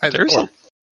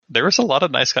 there was a lot of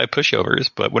nice guy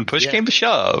pushovers, but when push came to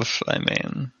shove, I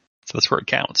mean, so that's where it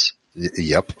counts.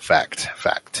 Yep. Fact.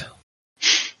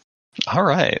 All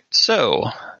right. So,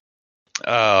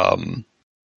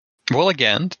 well,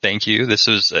 again, thank you.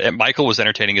 Michael was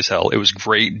entertaining as hell. It was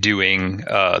great doing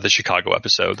the Chicago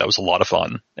episode. That was a lot of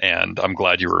fun, and I'm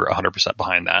glad you were 100%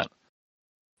 behind that.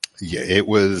 Yeah, it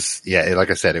was. Yeah, like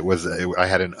I said, I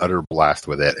had an utter blast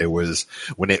with it. It was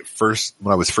when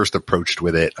I was first approached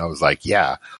with it, I was like,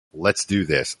 yeah, let's do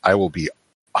this. I will be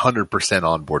 100%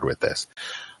 on board with this.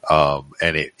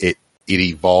 And it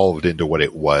evolved into what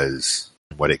it was,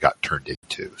 what it got turned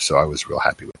into. So I was real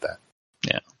happy with that.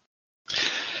 Yeah.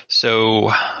 So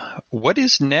what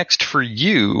is next for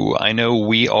you? I know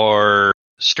we are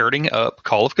starting up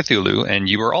Call of Cthulhu, and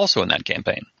you are also in that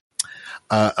campaign.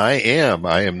 I am.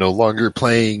 I am no longer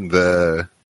playing the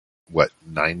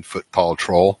 9-foot tall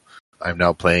troll. I'm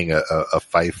now playing a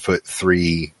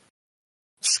 5'3"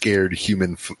 scared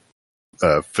human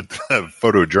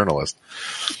photojournalist.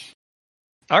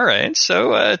 All right.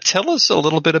 So tell us a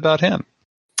little bit about him.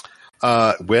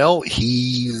 Well,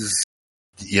 he's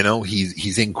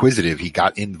inquisitive. He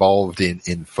got involved in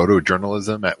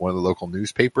photojournalism at one of the local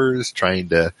newspapers, trying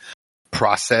to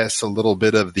process a little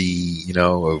bit of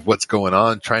of what's going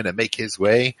on, trying to make his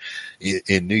way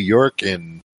in New York,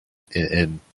 and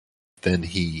then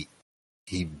he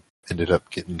ended up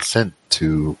getting sent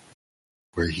to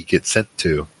where he gets sent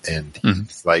to, and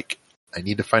he's like, I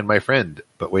need to find my friend,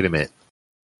 but wait a minute,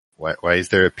 why is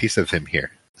there a piece of him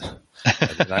here? And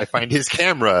then I find his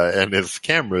camera, and his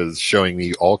camera is showing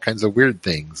me all kinds of weird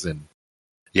things, and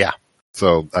yeah.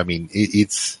 So I mean,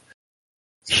 he's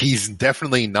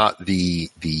definitely not the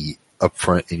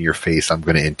upfront in your face, I'm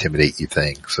going to intimidate you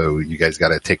thing. So you guys got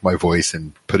to take my voice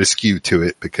and put a skew to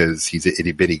it, because he's an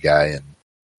itty bitty guy, and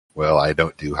well, I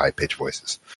don't do high pitched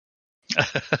voices.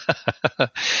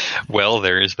 Well,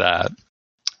 there is that.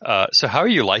 So how are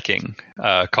you liking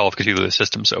Call of Cthulhu the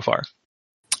system so far?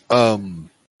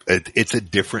 It's a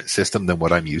different system than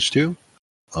what I'm used to.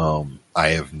 I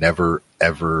have never,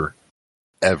 ever,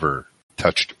 ever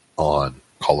touched on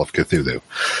Call of Cthulhu.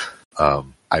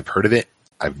 I've heard of it.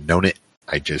 I've known it.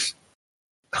 I just,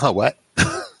 what?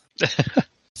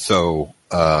 So,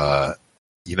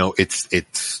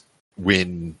 it's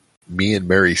when me and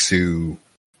Mary Sue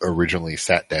originally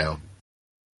sat down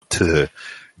to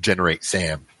generate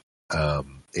Sam,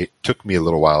 it took me a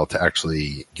little while to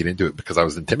actually get into it, because I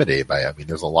was intimidated by it. I mean,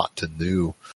 there's a lot of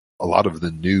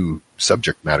the new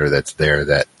subject matter that's there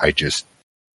that I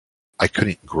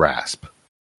couldn't grasp.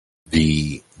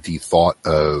 The thought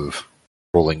of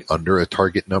rolling under a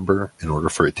target number in order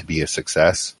for it to be a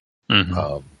success,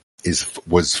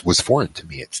 was foreign to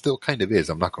me. It still kind of is.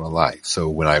 I'm not going to lie. So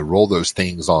when I roll those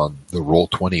things on the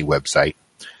Roll20 website,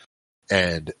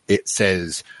 and it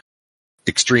says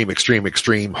extreme, extreme,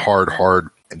 extreme, hard,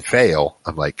 and fail,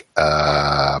 I'm like,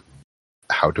 how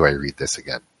do I read this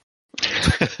again?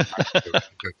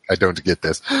 I don't get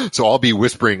this. So I'll be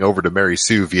whispering over to Mary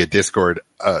Sue via Discord,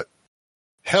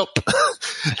 help,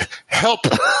 help.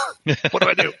 What do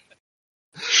I do?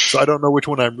 So I don't know which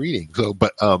one I'm reading. So,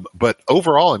 but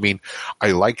overall, I mean,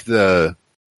 I like the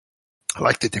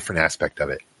different aspect of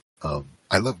it.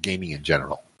 I love gaming in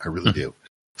general. I really do.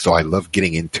 So I love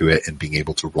getting into it and being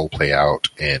able to role play out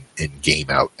and game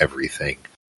out everything.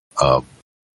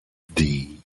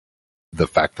 The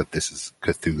fact that this is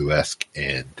Cthulhu-esque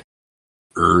and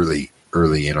early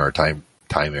in our time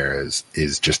eras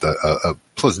is just a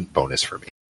pleasant bonus for me.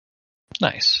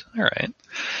 Nice. All right.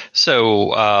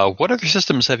 So, what other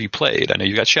systems have you played? I know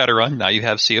you got Shadowrun. Now you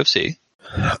have COC.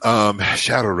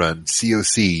 Shadowrun,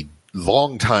 COC,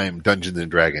 long time Dungeons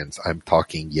and Dragons. I'm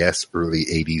talking, yes, early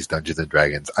 80s Dungeons and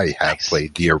Dragons. I have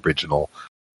played the original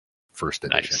first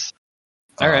edition. Nice.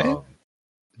 All right.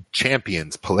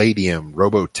 Champions, Palladium,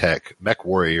 Robotech,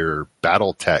 MechWarrior,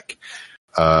 BattleTech,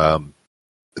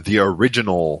 the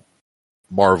original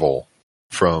Marvel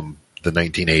from the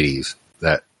 1980s,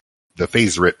 that the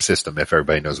phase rip system, if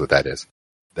everybody knows what that is.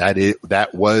 That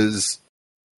was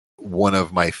one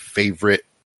of my favorite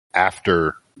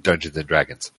after Dungeons and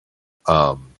Dragons.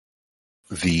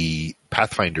 The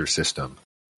Pathfinder system,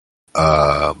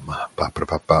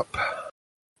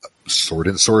 Sword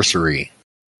and Sorcery,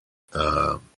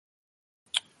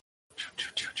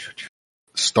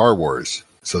 Star Wars.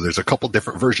 So there's a couple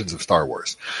different versions of Star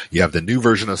Wars. You have the new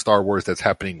version of Star Wars that's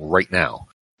happening right now.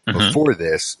 Before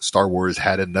this, Star Wars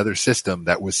had another system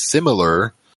that was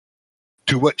similar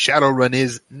to what Shadowrun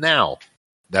is now.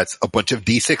 That's a bunch of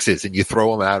D6s, and you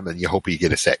throw them at them, and you hope you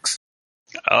get a 6.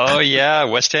 Oh, yeah,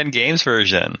 West End Games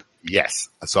version. Yes.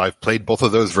 So I've played both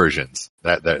of those versions.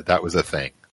 That was a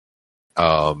thing.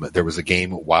 There was a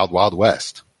game, Wild Wild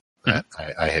West, that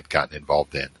I had gotten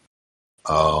involved in.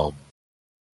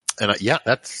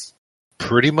 That's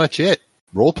pretty much it,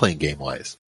 role-playing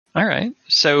game-wise. All right.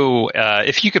 So,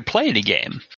 if you could play any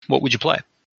game, what would you play?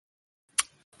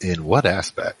 In what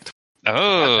aspect?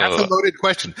 Oh. That's a loaded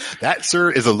question. That, sir,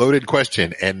 is a loaded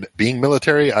question. And being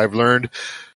military, I've learned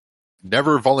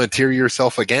never volunteer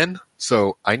yourself again.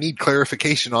 So I need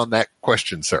clarification on that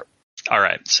question, sir. All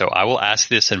right. So I will ask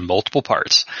this in multiple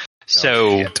parts.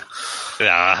 So,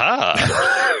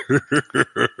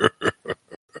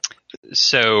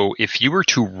 So if you were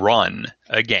to run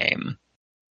a game,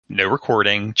 no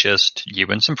recording, just you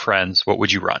and some friends, what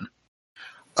would you run?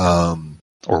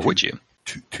 Or would you?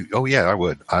 Oh yeah, I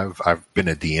would. I've been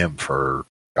a DM for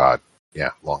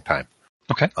long time.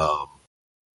 Okay.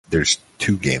 There's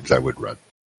 2 games I would run.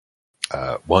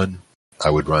 One, I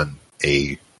would run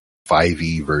a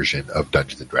 5e version of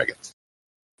Dungeons and Dragons.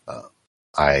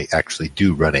 I actually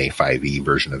do run a 5e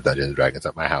version of Dungeons and Dragons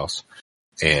at my house,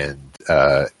 and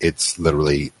it's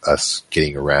literally us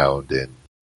getting around and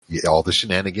all the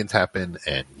shenanigans happen,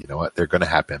 and you know what? They're going to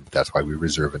happen. But that's why we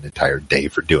reserve an entire day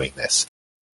for doing this.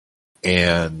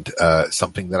 And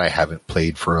something that I haven't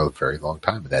played for a very long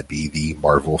time, and that'd be the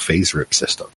Marvel Phase Rip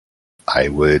system. I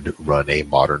would run a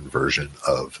modern version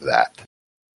of that,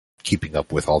 keeping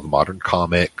up with all the modern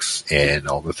comics and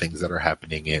all the things that are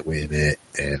happening in it,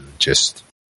 and just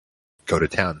go to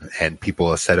town. Hand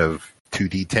people a set of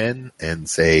 2d10 and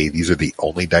say, these are the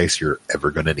only dice you're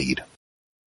ever going to need.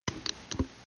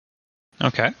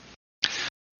 Okay.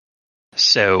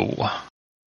 So,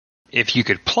 if you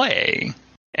could play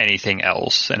anything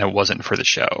else and it wasn't for the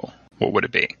show, what would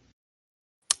it be?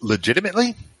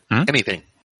 Legitimately? Anything.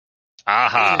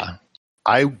 Aha.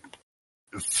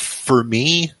 For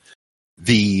me,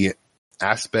 the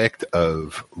aspect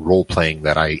of role-playing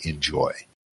that I enjoy,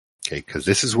 okay, because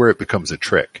this is where it becomes a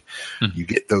trick. You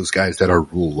get those guys that are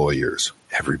rule lawyers.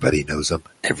 Everybody knows them.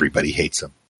 Everybody hates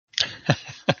them.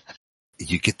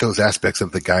 You get those aspects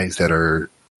of the guys that are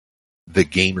the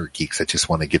gamer geeks that just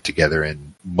want to get together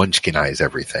and munchkinize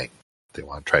everything. They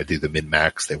want to try to do the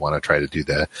min-max. They want to try to do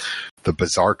the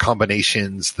bizarre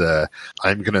combinations.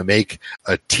 I'm going to make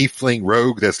a tiefling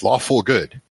rogue that's lawful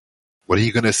good. What are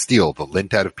you going to steal? The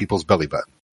lint out of people's belly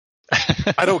button.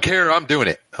 I don't care. I'm doing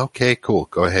it. Okay, cool.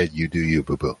 Go ahead. You do you,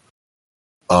 boo-boo.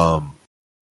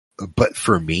 But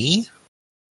for me,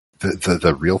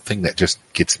 the real thing that just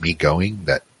gets me going,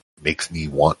 that makes me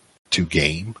want to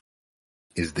game,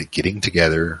 is the getting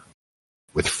together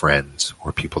with friends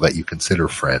or people that you consider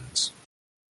friends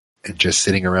and just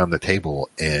sitting around the table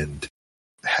and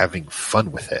having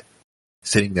fun with it.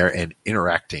 Sitting there and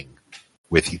interacting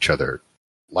with each other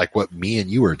like what me and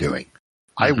you are doing.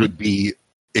 I would be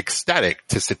ecstatic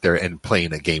to sit there and play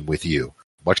in a game with you.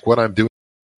 Much what I'm doing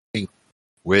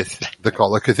with the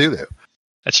Call of Cthulhu.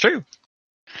 That's true.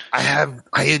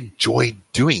 I enjoy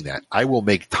doing that. I will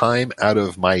make time out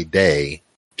of my day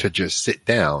to just sit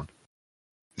down.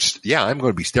 Yeah, I'm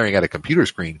going to be staring at a computer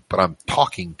screen, but I'm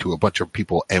talking to a bunch of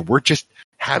people and we're just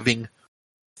having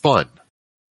fun.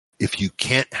 If you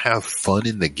can't have fun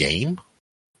in the game,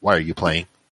 why are you playing?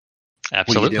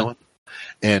 Absolutely. What are you doing?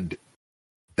 And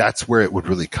that's where it would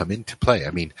really come into play.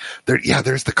 I mean,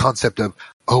 there's the concept of,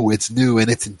 oh, it's new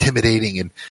and it's intimidating and,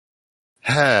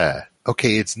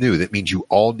 okay, it's new. That means you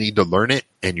all need to learn it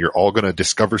and you're all going to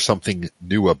discover something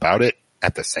new about it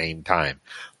at the same time.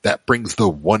 That brings the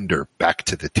wonder back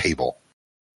to the table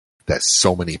that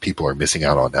so many people are missing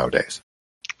out on nowadays.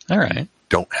 All right.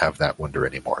 Don't have that wonder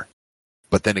anymore.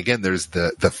 But then again, there's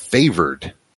the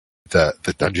favored,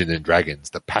 the Dungeons and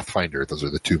Dragons, the Pathfinder. Those are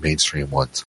the two mainstream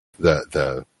ones.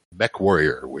 The Mech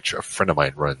Warrior, which a friend of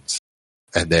mine runs.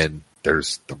 And then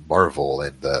there's the Marvel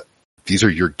and these are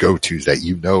your go-tos that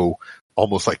you know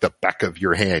almost like the back of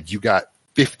your hand. You got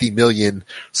 50 million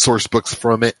source books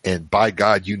from it, and by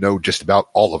God, you know just about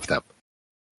all of them.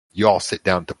 You all sit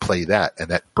down to play that, and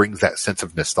that brings that sense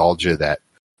of nostalgia that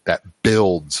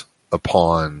builds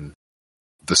upon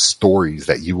the stories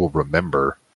that you will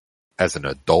remember as an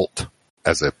adult,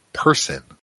 as a person,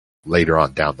 later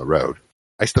on down the road.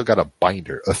 I still got a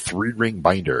binder, a 3-ring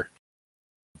binder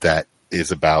that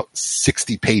is about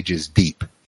 60 pages deep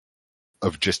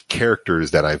of just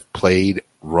characters that I've played,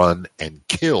 run, and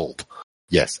killed.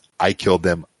 Yes, I killed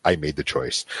them. I made the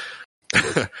choice.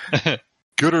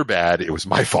 Good or bad, it was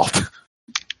my fault.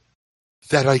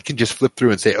 That I can just flip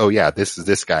through and say, oh yeah, this is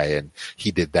this guy and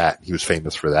he did that. He was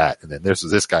famous for that. And then this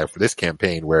was this guy for this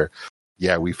campaign where,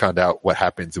 yeah, we found out what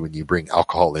happens when you bring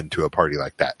alcohol into a party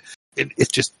like that.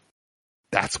 It's just,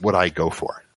 that's what I go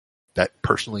for. That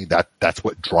personally, that's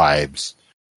what drives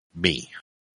me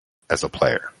as a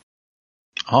player.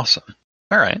 Awesome.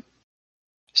 All right.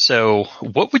 So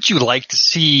what would you like to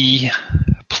see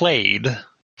played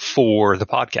for the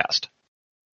podcast?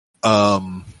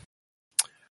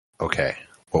 Okay.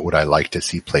 What would I like to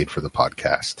see played for the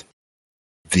podcast?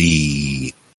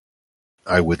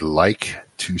 I would like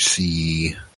to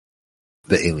see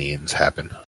the aliens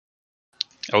happen.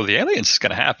 Oh, the aliens is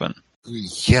going to happen.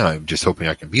 Yeah, I'm just hoping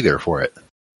I can be there for it.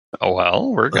 Oh,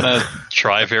 well, we're going to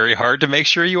try very hard to make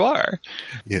sure you are.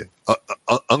 Yeah.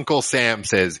 Uncle Sam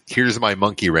says, here's my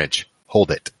monkey wrench.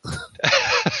 Hold it. We'll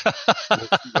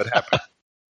see what happens.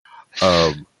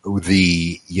 I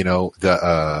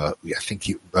think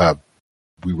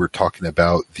we were talking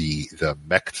about the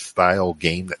mech style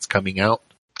game that's coming out.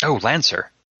 Oh,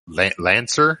 Lancer.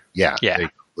 Lancer? Yeah. Yeah.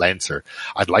 Lancer.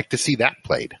 I'd like to see that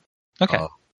played. Okay.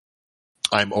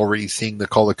 I'm already seeing the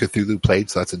Call of Cthulhu played,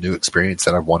 so that's a new experience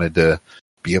that I've wanted to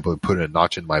be able to put a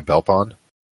notch in my belt on.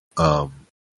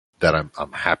 That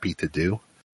I'm happy to do.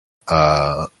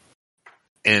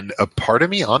 And a part of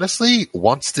me, honestly,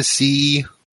 wants to see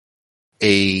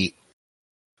it's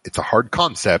a hard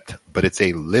concept, but it's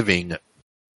a living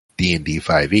D&D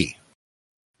 5e.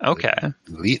 Okay.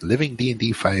 Living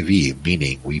D&D 5e,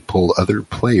 meaning we pull other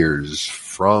players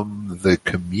from the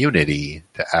community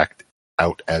to act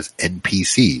out as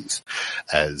NPCs,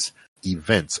 as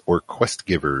events or quest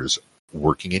givers,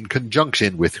 working in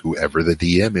conjunction with whoever the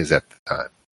DM is at the time.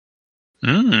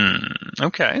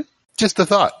 Okay. Just a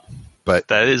thought, but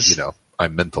that is,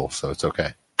 I'm mental, so it's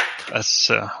okay.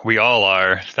 That's we all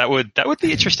are. That would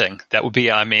be interesting. That would be.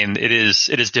 I mean, it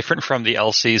is different from the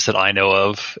LCs that I know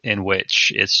of, in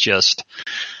which it's just,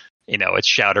 it's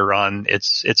Shadowrun.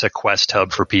 It's a quest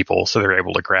hub for people, so they're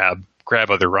able to grab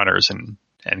other runners and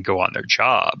go on their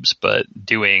jobs. But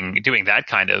doing that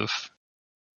kind of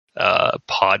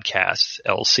podcast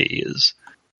LC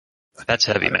that's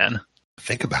heavy, man.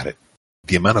 Think about it.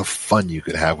 The amount of fun you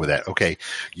could have with that. Okay,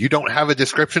 you don't have a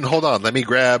description? Hold on. Let me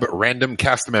grab random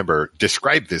cast member.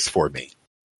 Describe this for me.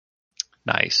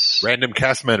 Nice. Random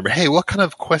cast member. Hey, what kind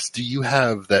of quest do you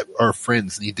have that our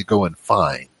friends need to go and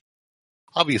find?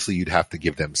 Obviously, you'd have to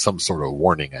give them some sort of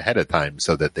warning ahead of time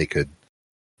so that they could.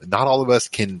 Not all of us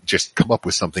can just come up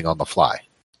with something on the fly.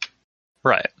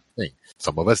 Right.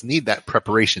 Some of us need that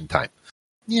preparation time.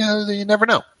 Yeah, you never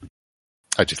know.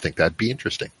 I just think that'd be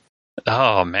interesting.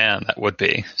 Oh man, that would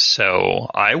be. So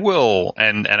I will,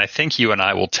 and I think you and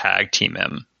I will tag team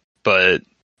him, but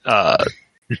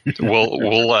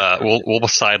we'll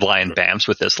sideline Bams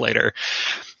with this later.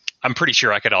 I'm pretty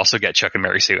sure I could also get Chuck and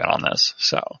Mary Sue in on this.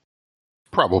 So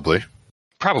probably.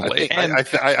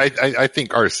 I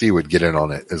think RC would get in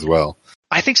on it as well.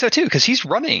 I think so too, because he's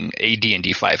running a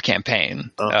D&D 5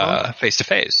 campaign face to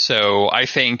face. So I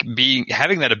think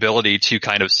having that ability to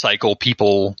kind of cycle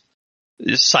people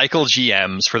cycle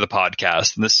GMs for the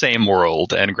podcast in the same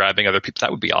world and grabbing other people.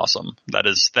 That would be awesome. That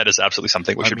is absolutely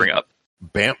something we should bring up.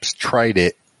 BAMP's tried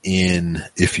it in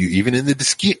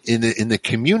the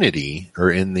community or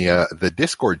in the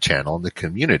Discord channel in the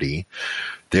community.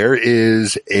 There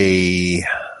is I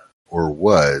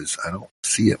don't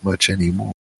see it much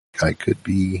anymore. I could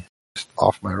be just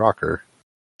off my rocker.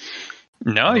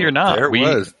 No, you're not.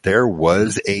 There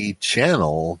was a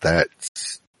channel that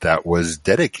was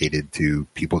dedicated to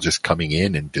people just coming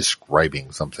in and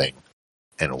describing something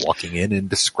and walking in and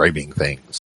describing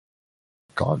things.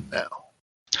 Gone now.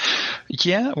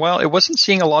 Yeah, well, it wasn't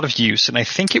seeing a lot of use, and I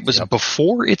think it was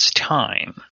before its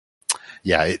time.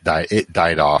 Yeah, it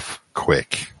died off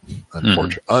quick.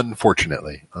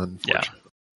 Unfortunately.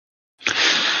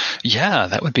 Yeah,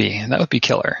 that would be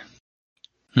killer.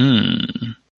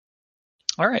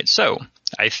 All right, so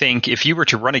I think if you were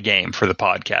to run a game for the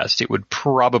podcast, it would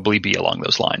probably be along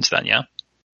those lines then, yeah?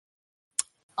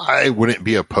 I wouldn't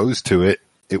be opposed to it.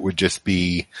 It would just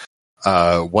be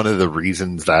one of the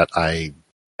reasons that I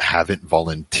haven't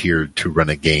volunteered to run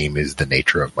a game is the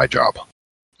nature of my job.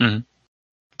 Mm-hmm.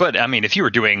 But, I mean, if you were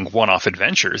doing one-off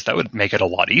adventures, that would make it a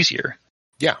lot easier.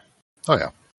 Yeah. Oh, yeah.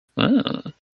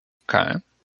 Okay.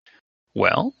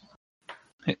 Well,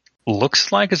 it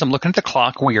looks like, as I'm looking at the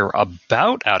clock, we are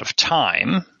about out of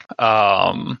time.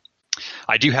 I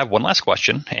do have one last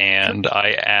question, and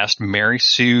I asked Mary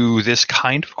Sue this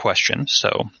kind of question.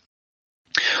 So,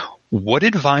 what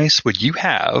advice would you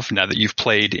have now that you've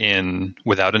played in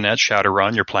Without a Net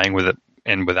Shadowrun? You're playing with it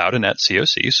in Without a Net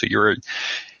COC, so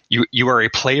you are a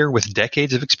player with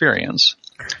decades of experience.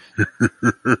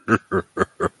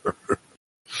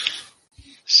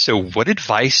 So what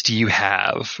advice do you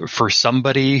have for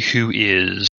somebody who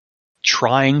is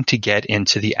trying to get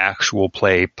into the actual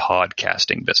play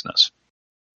podcasting business?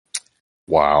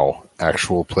 Wow.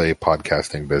 Actual play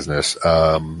podcasting business.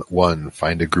 One,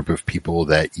 find a group of people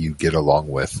that you get along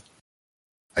with.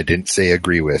 I didn't say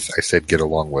agree with. I said get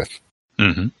along with.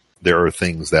 Mm-hmm. There are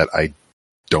things that I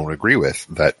don't agree with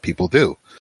that people do.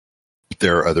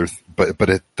 There are other, but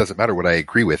it doesn't matter what I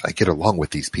agree with. I get along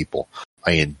with these people.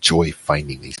 I enjoy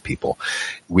finding these people.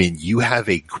 When you have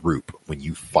a group, when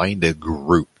you find a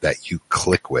group that you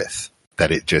click with,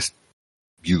 that it just,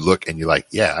 you look and you're like,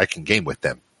 yeah, I can game with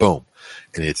them. Boom.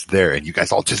 And it's there and you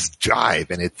guys all just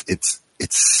jive and it's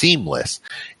seamless.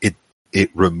 It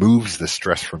removes the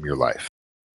stress from your life.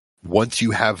 Once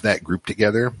you have that group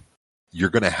together, you're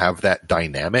going to have that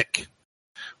dynamic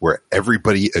where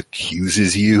everybody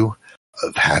accuses you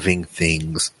of having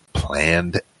things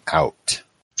planned out.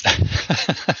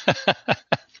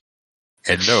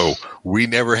 And no, we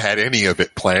never had any of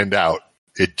it planned out.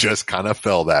 It just kind of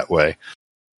fell that way.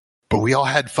 But we all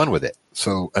had fun with it.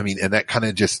 So, I mean, and that kind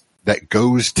of just, that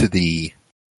goes to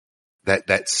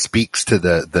that speaks to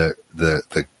the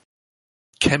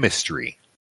chemistry.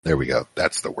 There we go.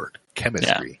 That's the word.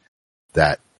 Chemistry. Yeah.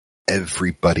 That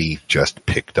everybody just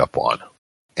picked up on.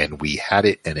 And we had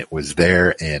it and it was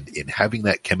there. And in having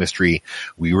that chemistry,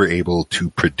 we were able to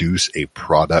produce a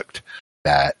product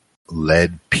that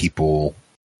led people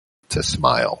to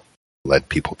smile, led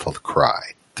people to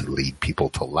cry, to lead people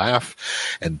to laugh,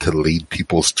 and to lead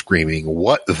people screaming,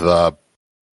 "What the?"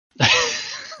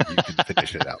 You can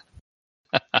finish it out.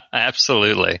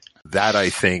 Absolutely. That, I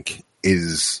think,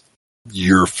 is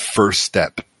your first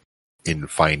step in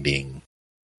finding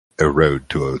a road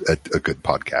to a good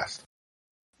podcast.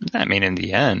 I mean, in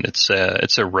the end, it's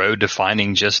a road to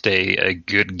finding just a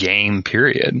good game,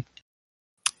 period.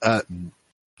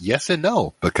 Yes and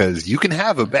no, because you can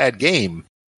have a bad game,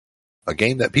 a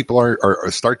game that people are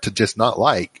start to just not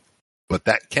like, but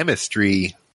that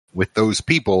chemistry with those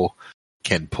people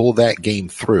can pull that game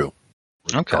through,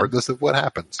 regardless of what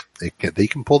happens. They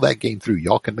can pull that game through.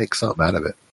 Y'all can make something out of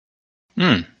it.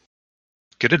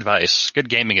 Good advice. Good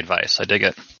gaming advice. I dig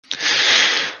it.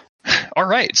 All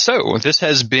right, so this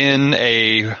has been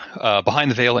a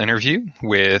Behind the Veil interview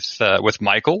with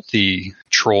Michael, the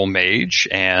troll mage,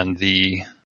 and the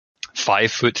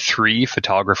 5'3"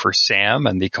 photographer Sam,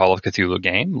 and the Call of Cthulhu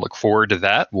game. Look forward to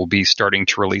that. We'll be starting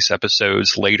to release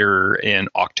episodes later in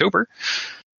October.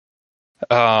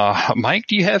 Mike,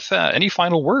 do you have any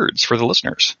final words for the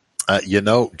listeners?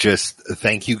 Just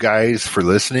thank you guys for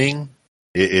listening.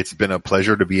 It's been a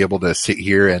pleasure to be able to sit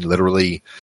here and literally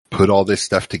put all this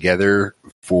stuff together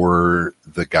for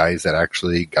the guys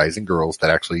and girls that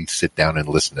actually sit down and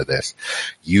listen to this.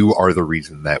 You are the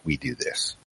reason that we do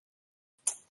this.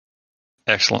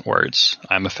 Excellent words.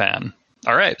 I'm a fan.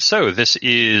 All right, so this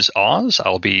is Oz.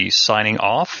 I'll be signing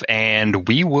off, and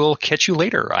we will catch you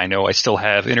later. I know I still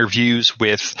have interviews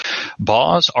with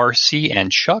Boz, RC,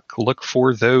 and Chuck. Look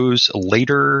for those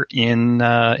later in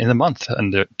the month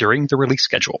and during the release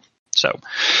schedule. So,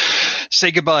 say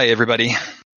goodbye, everybody.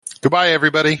 Goodbye,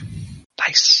 everybody.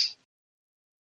 Nice.